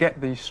 You wouldn't get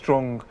these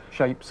strong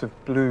shapes of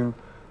blue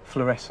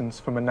fluorescence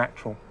from a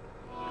natural.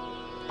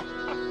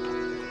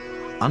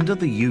 Under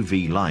the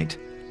UV light,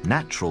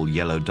 natural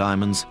yellow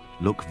diamonds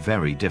look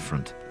very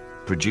different,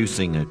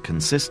 producing a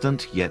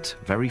consistent yet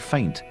very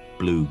faint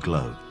blue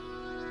glow.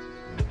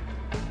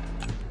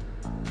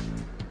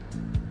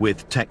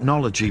 With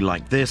technology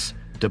like this,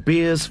 De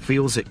Beers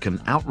feels it can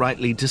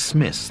outrightly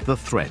dismiss the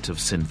threat of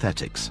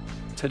synthetics.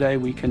 Today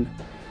we can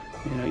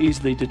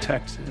easily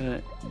detect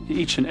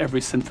each and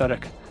every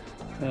synthetic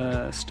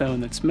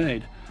stone that's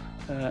made.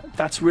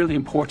 That's really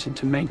important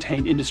to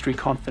maintain industry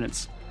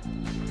confidence.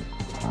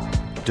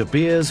 De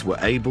Beers were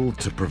able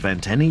to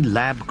prevent any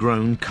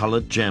lab-grown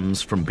coloured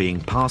gems from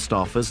being passed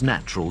off as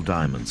natural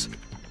diamonds.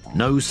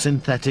 No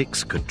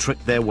synthetics could trick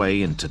their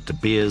way into De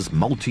Beers'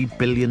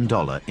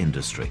 multi-billion-dollar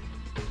industry.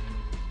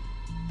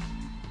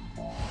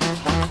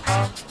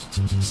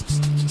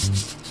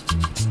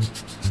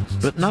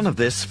 But none of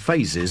this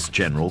phases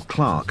General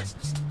Clark.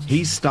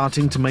 He's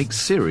starting to make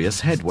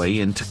serious headway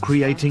into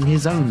creating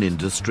his own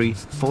industry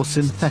for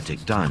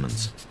synthetic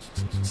diamonds.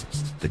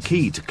 The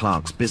key to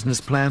Clark's business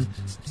plan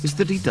is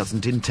that he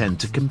doesn't intend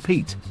to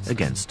compete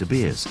against De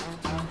Beers.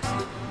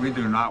 We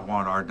do not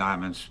want our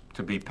diamonds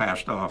to be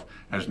passed off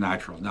as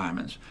natural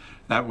diamonds.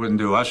 That wouldn't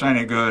do us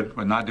any good,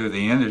 would not do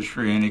the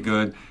industry any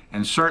good,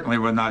 and certainly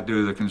would not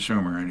do the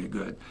consumer any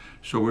good.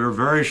 So we're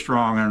very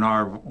strong in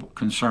our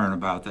concern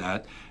about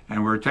that,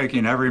 and we're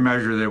taking every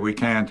measure that we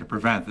can to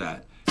prevent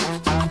that.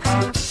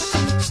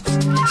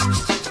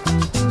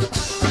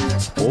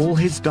 All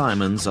his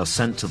diamonds are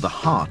sent to the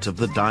heart of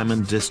the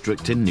Diamond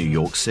District in New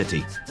York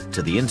City,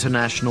 to the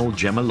International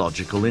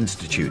Gemological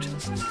Institute.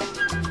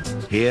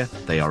 Here,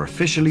 they are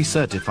officially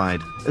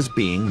certified as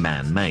being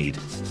man-made.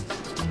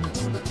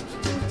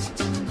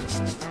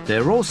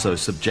 They're also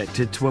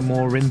subjected to a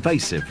more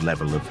invasive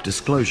level of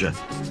disclosure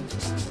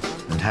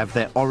and have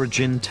their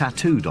origin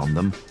tattooed on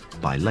them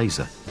by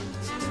laser.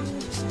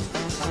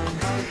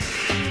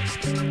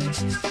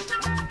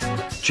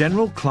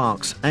 General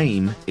Clark's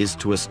aim is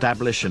to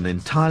establish an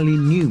entirely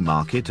new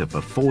market of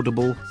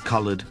affordable,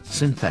 coloured,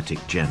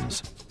 synthetic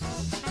gems.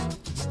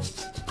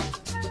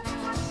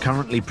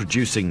 Currently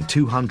producing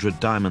 200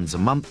 diamonds a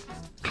month,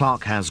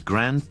 Clark has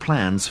grand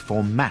plans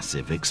for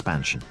massive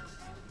expansion.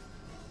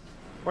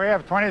 We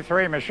have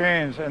 23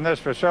 machines in this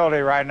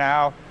facility right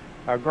now,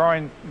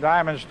 growing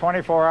diamonds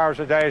 24 hours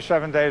a day,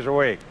 7 days a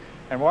week.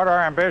 And what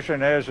our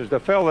ambition is to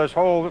fill this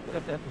whole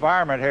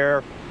environment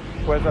here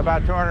with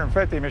about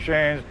 250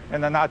 machines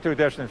in the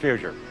not-too-distant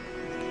future.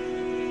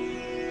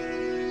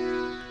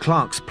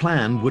 Clark's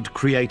plan would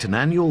create an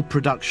annual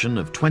production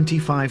of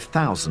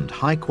 25,000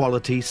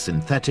 high-quality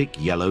synthetic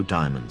yellow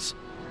diamonds.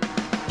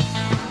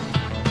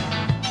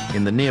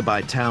 In the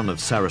nearby town of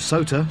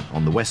Sarasota,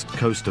 on the west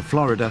coast of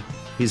Florida,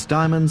 his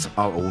diamonds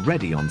are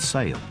already on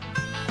sale.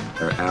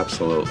 They're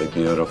absolutely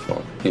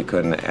beautiful. You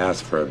couldn't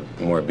ask for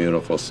more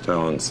beautiful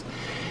stones.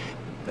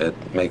 It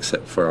makes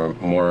it for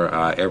more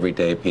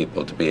everyday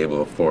people to be able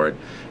to afford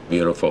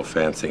beautiful,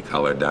 fancy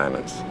colored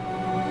diamonds.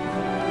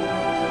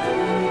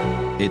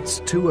 It's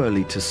too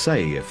early to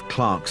say if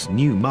Clark's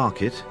new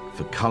market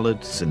for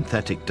colored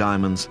synthetic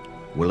diamonds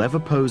will ever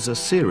pose a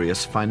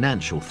serious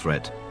financial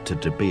threat to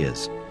De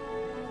Beers.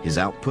 His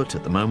output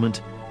at the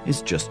moment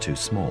is just too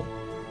small.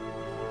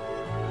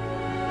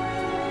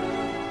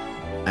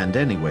 And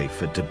anyway,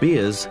 for De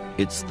Beers,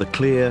 it's the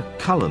clear,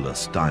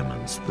 colorless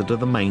diamonds that are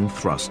the main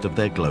thrust of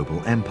their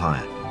global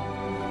empire.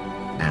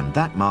 And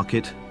that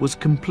market was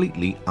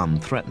completely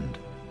unthreatened.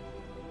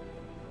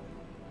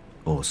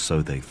 Or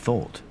so they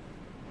thought.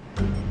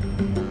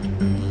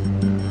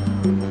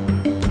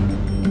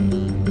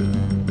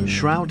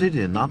 Shrouded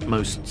in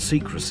utmost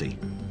secrecy,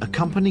 a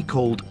company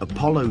called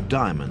Apollo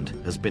Diamond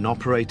has been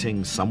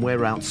operating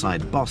somewhere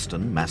outside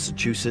Boston,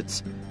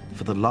 Massachusetts,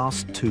 for the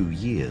last 2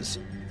 years.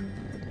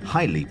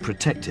 Highly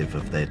protective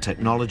of their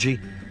technology,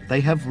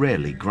 they have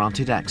rarely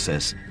granted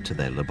access to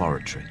their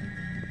laboratory.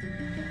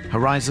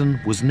 Horizon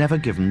was never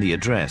given the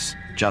address,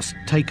 just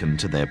taken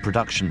to their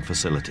production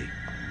facility.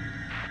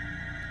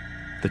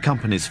 The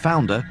company's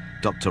founder,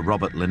 Dr.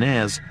 Robert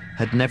Linares,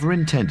 had never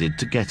intended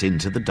to get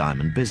into the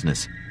diamond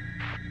business.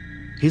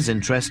 His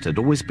interest had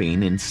always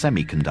been in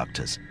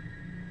semiconductors.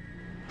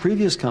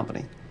 Previous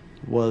company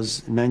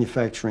was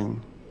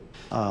manufacturing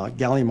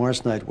gallium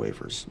arsenide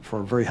wafers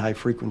for very high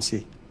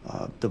frequency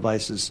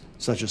devices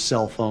such as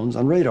cell phones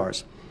and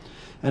radars.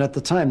 And at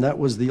the time, that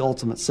was the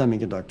ultimate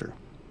semiconductor.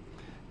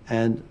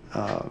 And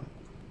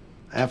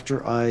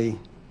after I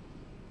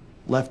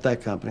left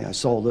that company, I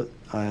sold it,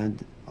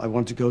 and I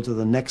wanted to go to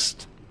the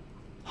next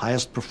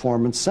highest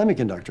performance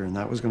semiconductor, and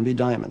that was going to be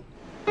diamond.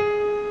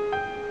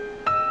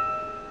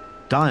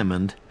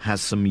 Diamond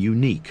has some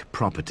unique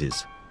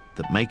properties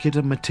that make it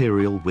a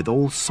material with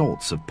all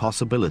sorts of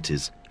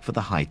possibilities for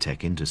the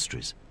high-tech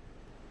industries.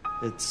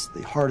 It's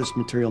the hardest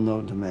material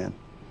known to man.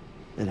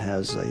 It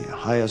has the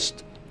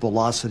highest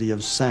velocity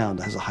of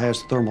sound, it has the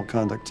highest thermal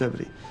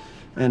conductivity,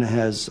 and it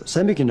has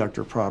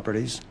semiconductor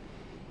properties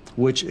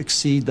which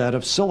exceed that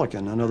of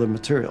silicon and other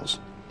materials.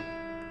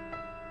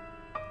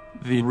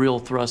 The real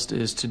thrust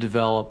is to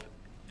develop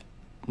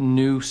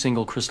new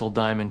single crystal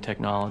diamond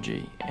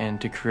technology and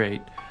to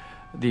create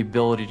the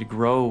ability to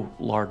grow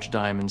large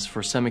diamonds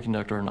for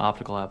semiconductor and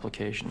optical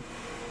application.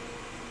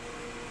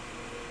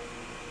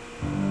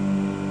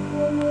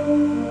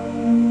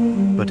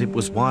 But it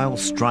was while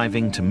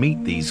striving to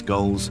meet these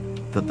goals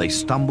that they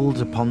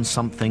stumbled upon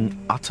something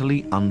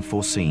utterly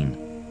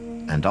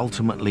unforeseen and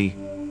ultimately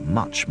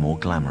much more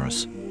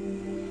glamorous.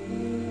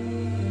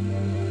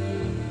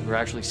 We're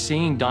actually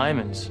seeing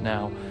diamonds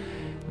now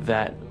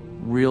that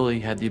really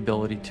had the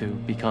ability to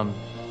become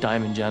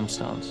diamond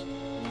gemstones.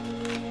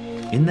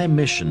 In their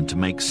mission to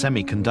make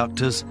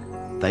semiconductors,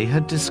 they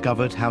had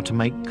discovered how to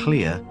make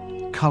clear,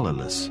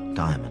 colorless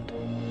diamond.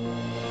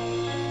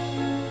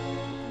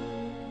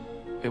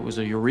 It was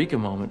a eureka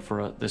moment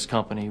for this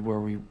company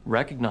where we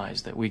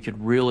recognized that we could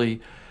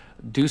really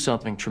do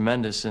something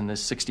tremendous in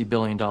this $60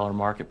 billion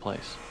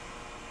marketplace.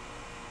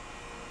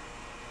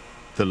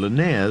 The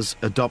Linares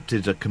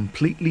adopted a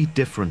completely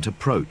different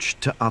approach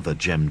to other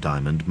gem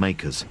diamond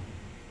makers,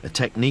 a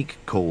technique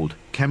called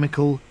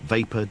chemical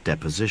vapor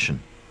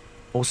deposition.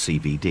 or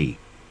CVD.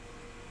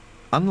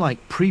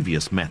 Unlike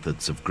previous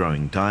methods of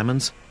growing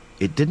diamonds,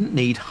 it didn't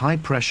need high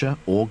pressure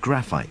or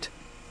graphite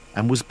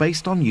and was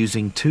based on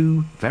using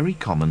two very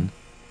common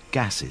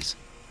gases.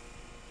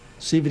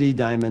 CVD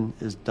diamond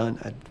is done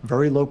at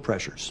very low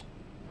pressures,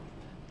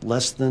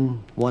 less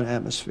than 1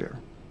 atmosphere.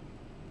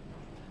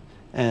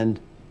 And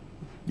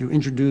you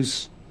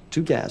introduce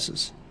two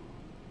gases.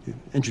 You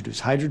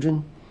introduce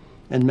hydrogen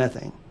and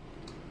methane.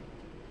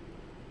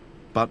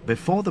 But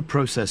before the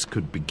process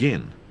could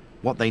begin,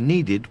 what they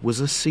needed was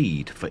a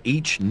seed for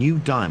each new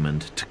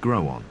diamond to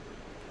grow on.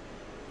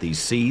 These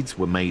seeds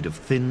were made of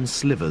thin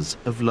slivers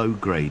of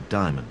low-grade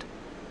diamond.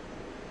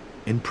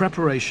 In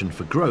preparation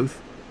for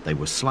growth, they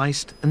were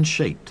sliced and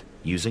shaped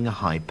using a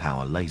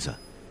high-power laser.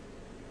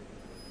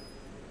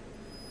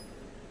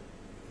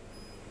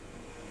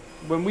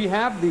 When we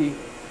have the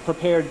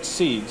prepared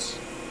seeds,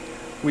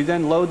 we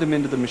then load them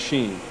into the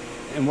machine.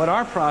 And what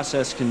our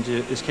process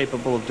is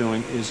capable of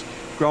doing is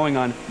growing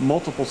on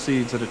multiple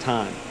seeds at a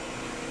time.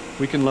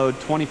 We can load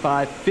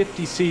 25,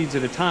 50 seeds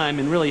at a time,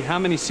 and really how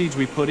many seeds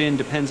we put in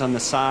depends on the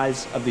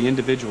size of the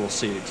individual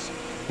seeds.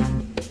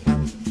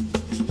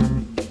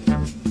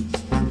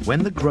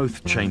 When the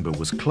growth chamber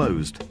was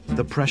closed,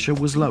 the pressure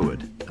was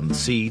lowered and the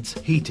seeds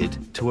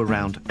heated to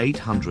around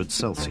 800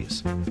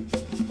 Celsius.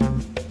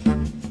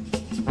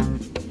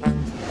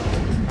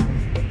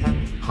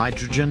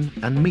 Hydrogen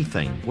and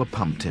methane were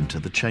pumped into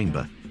the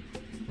chamber.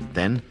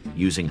 Then,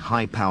 using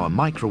high-power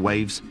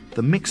microwaves,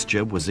 the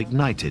mixture was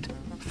ignited,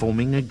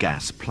 forming a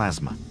gas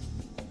plasma.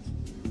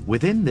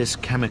 Within this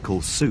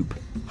chemical soup,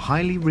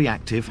 highly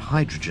reactive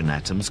hydrogen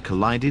atoms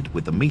collided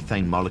with the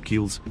methane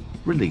molecules,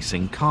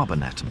 releasing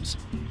carbon atoms.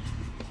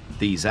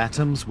 These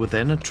atoms were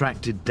then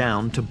attracted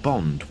down to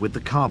bond with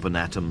the carbon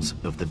atoms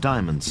of the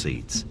diamond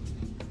seeds.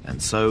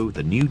 And so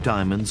the new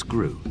diamonds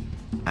grew,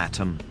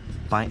 atom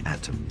by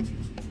atom.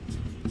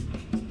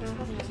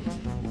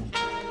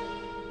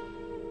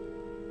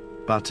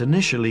 But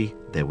initially,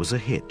 there was a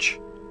hitch.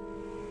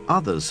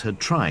 Others had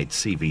tried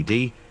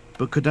CVD,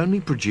 but could only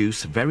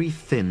produce very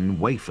thin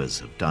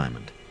wafers of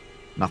diamond,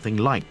 nothing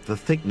like the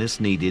thickness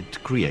needed to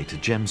create a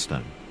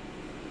gemstone.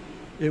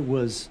 It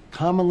was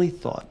commonly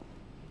thought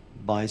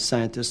by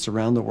scientists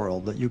around the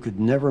world that you could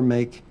never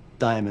make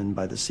diamond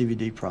by the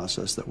CVD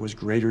process that was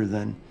greater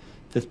than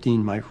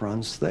 15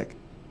 microns thick.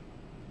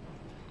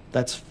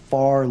 That's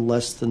far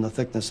less than the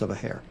thickness of a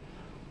hair.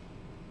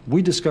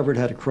 We discovered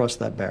how to cross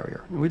that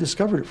barrier. And we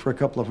discovered it for a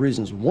couple of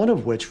reasons, one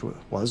of which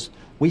was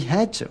we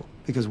had to,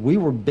 because we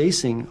were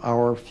basing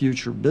our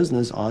future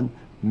business on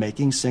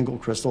making single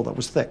crystal that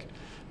was thick.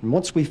 And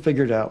once we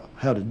figured out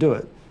how to do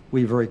it,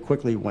 we very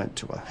quickly went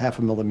to a 0.5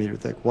 millimeter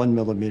thick, 1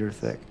 millimeter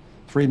thick,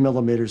 3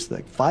 millimeters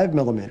thick, 5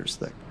 millimeters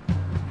thick.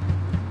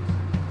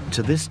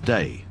 To this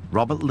day,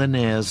 Robert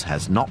Linares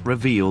has not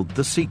revealed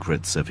the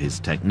secrets of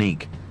his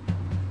technique.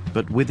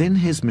 But within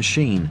his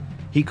machine,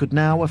 he could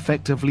now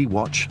effectively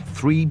watch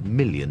 3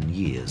 million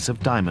years of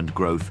diamond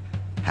growth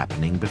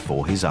happening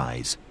before his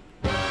eyes.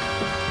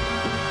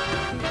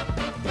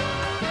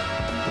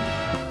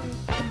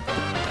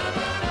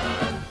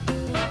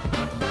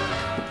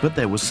 But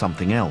there was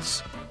something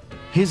else.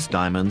 His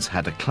diamonds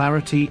had a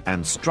clarity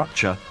and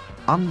structure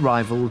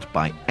unrivaled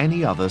by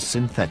any other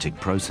synthetic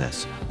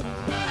process.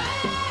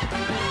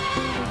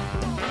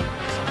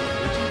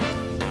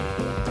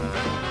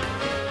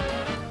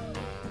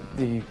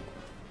 The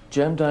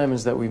gem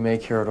diamonds that we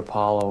make here at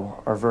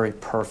Apollo are very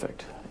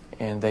perfect,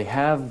 and they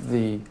have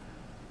the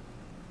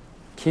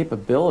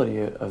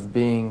capability of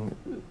being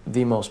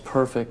the most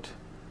perfect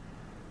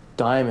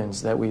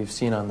diamonds that we've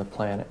seen on the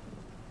planet.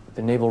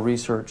 The Naval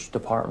Research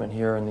Department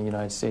here in the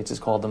United States has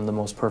called them the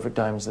most perfect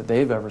diamonds that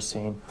they've ever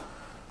seen,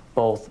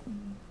 both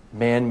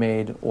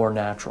man-made or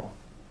natural.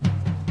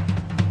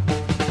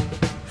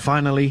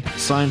 Finally,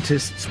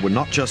 scientists were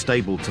not just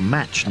able to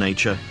match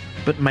nature,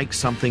 but make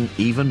something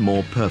even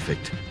more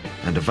perfect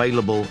and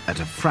available at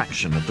a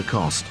fraction of the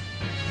cost.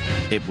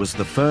 It was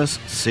the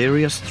first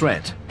serious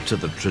threat to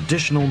the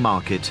traditional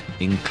market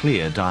in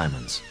clear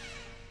diamonds.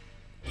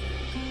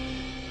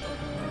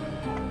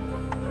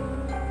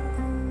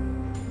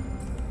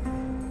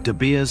 De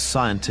Beers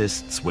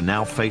scientists were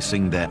now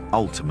facing their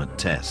ultimate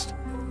test.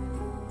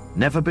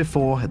 Never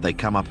before had they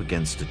come up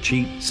against a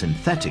cheap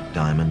synthetic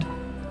diamond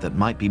that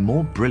might be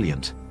more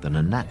brilliant than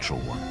a natural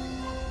one.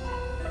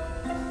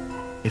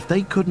 If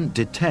they couldn't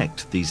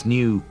detect these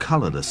new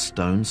colorless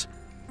stones,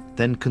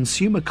 then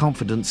consumer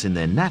confidence in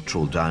their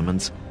natural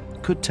diamonds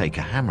could take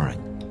a hammering.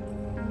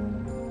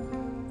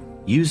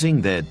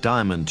 Using their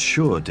Diamond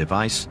Sure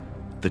device,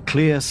 the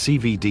clear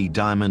CVD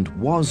diamond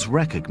was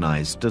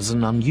recognized as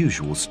an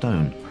unusual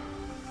stone,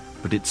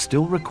 but it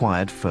still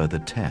required further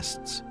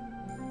tests.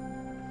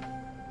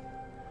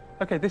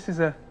 Okay, this is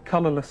a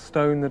colourless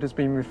stone that has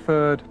been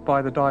referred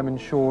by the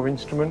Diamond Sure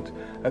instrument.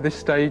 At this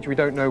stage, we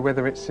don't know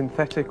whether it's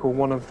synthetic or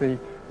one of the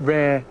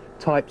rare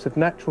types of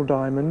natural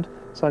diamond,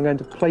 so I'm going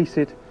to place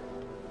it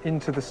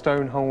into the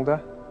stone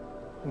holder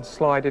and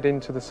slide it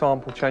into the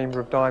sample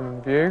chamber of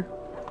Diamond View.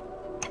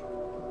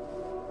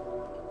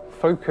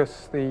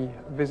 focus the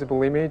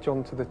visible image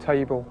onto the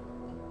table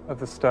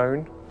of the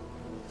stone.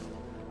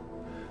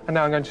 And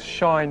now I'm going to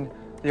shine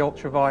the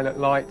ultraviolet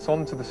lights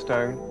onto the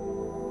stone.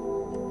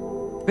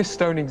 This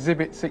stone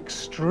exhibits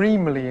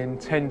extremely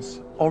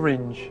intense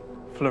orange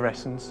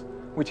fluorescence,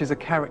 which is a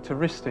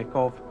characteristic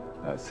of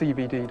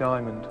CVD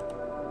diamond.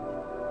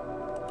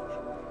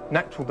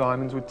 Natural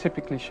diamonds would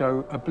typically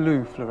show a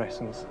blue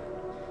fluorescence.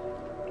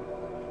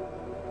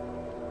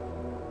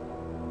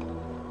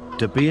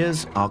 De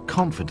Beers are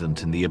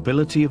confident in the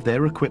ability of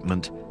their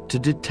equipment to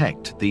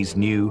detect these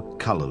new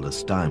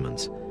colourless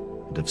diamonds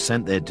and have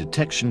sent their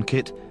detection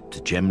kit to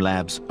gem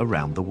labs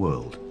around the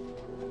world.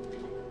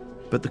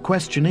 But the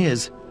question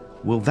is,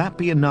 will that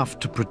be enough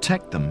to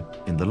protect them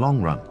in the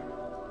long run?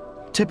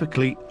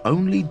 Typically,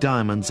 only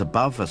diamonds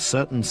above a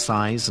certain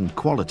size and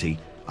quality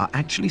are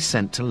actually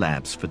sent to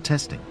labs for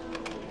testing.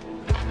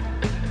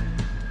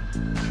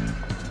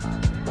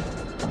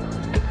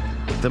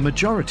 The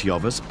majority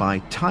of us buy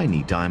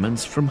tiny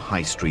diamonds from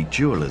high street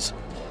jewellers,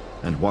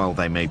 and while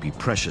they may be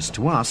precious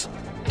to us,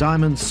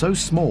 diamonds so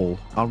small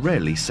are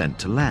rarely sent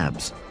to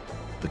labs.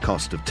 The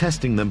cost of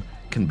testing them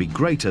can be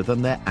greater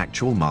than their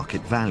actual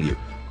market value.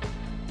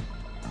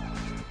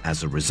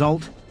 As a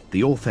result,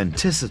 the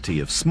authenticity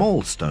of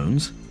small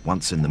stones,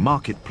 once in the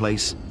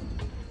marketplace,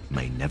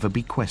 may never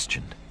be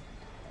questioned.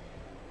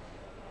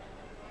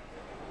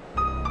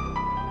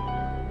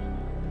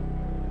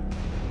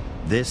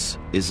 This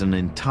is an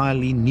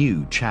entirely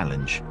new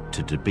challenge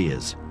to De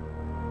Beers.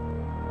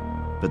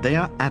 But they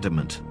are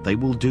adamant they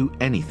will do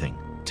anything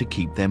to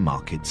keep their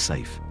market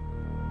safe.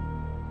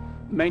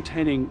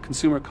 Maintaining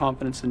consumer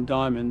confidence in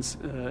diamonds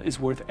is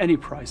worth any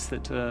price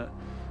that the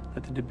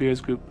De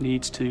Beers Group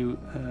needs to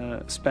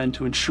spend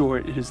to ensure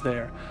it is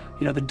there.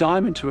 You know, the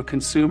diamond to a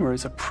consumer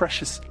is a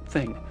precious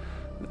thing.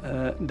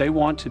 They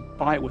want to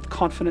buy it with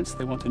confidence,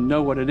 they want to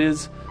know what it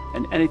is,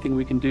 and anything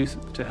we can do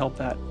to help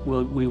that,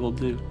 we will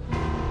do.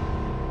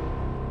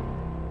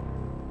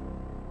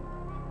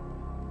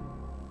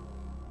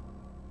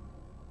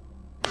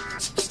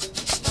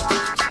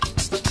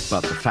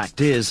 But the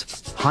fact is,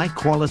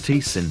 high-quality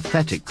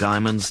synthetic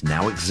diamonds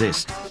now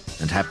exist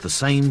and have the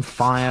same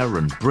fire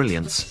and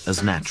brilliance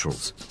as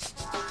naturals.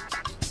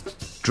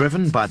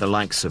 Driven by the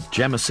likes of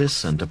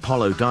Gemesis and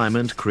Apollo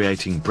Diamond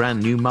creating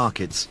brand new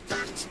markets,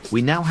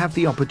 we now have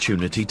the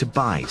opportunity to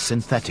buy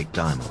synthetic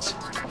diamonds.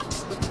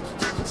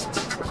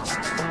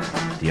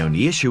 The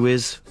only issue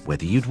is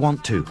whether you'd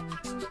want to.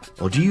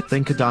 Or do you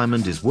think a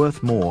diamond is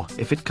worth more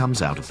if it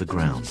comes out of the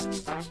ground?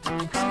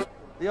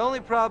 The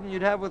only problem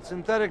you'd have with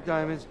synthetic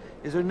diamonds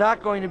is they're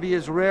not going to be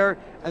as rare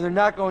and they're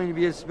not going to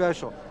be as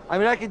special. I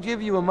mean, I could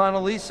give you a Mona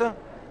Lisa,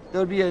 that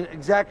would be an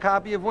exact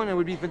copy of one, it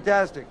would be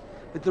fantastic.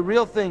 But the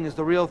real thing is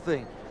the real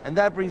thing, and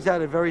that brings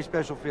out a very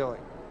special feeling.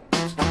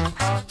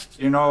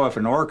 You know, if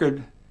an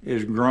orchid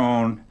is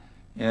grown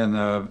in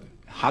the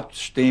hot,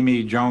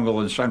 steamy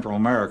jungle in Central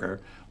America,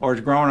 or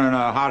it's grown in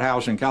a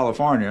hothouse in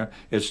California,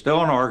 it's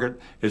still an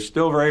orchid, it's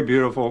still very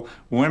beautiful,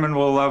 women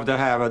will love to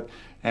have it,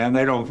 and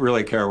they don't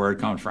really care where it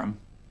comes from.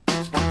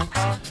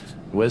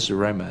 Where's the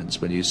romance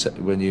when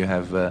you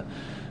have a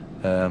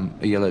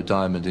yellow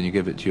diamond and you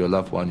give it to your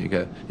loved one? You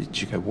go,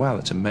 wow,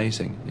 that's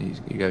amazing.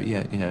 You go,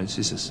 yeah, you know,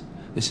 this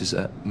is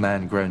a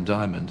man-grown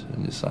diamond,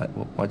 and it's like,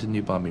 well, why didn't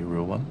you buy me a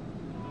real one?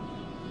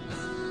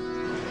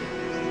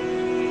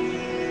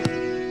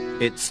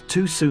 It's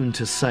too soon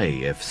to say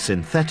if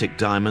synthetic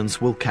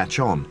diamonds will catch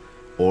on,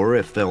 or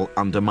if they'll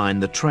undermine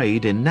the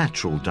trade in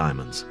natural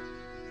diamonds.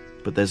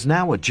 But there's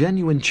now a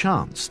genuine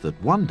chance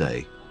that one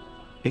day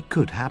it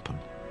could happen.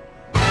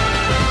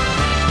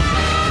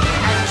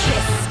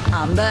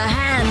 On the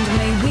hand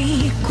may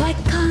be quite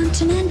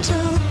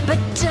continental, but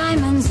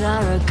diamonds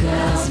are a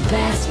girl's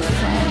best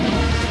friend.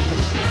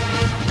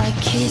 A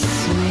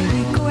kiss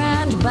may be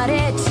grand, but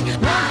it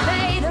won't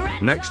pay the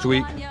rent. Next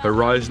week,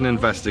 Horizon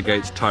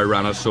investigates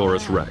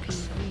Tyrannosaurus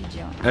Rex.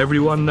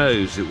 Everyone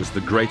knows it was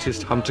the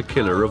greatest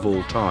hunter-killer of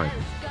all time.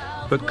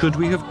 But could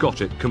we have got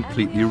it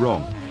completely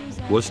wrong?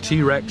 Was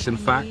T-Rex in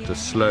fact a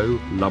slow,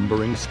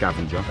 lumbering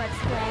scavenger?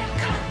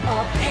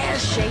 Or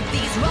pear-shaped,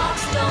 these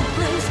rocks don't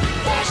lose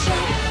their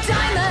shape.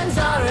 Diamonds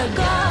are a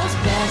girl's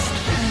best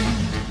friend.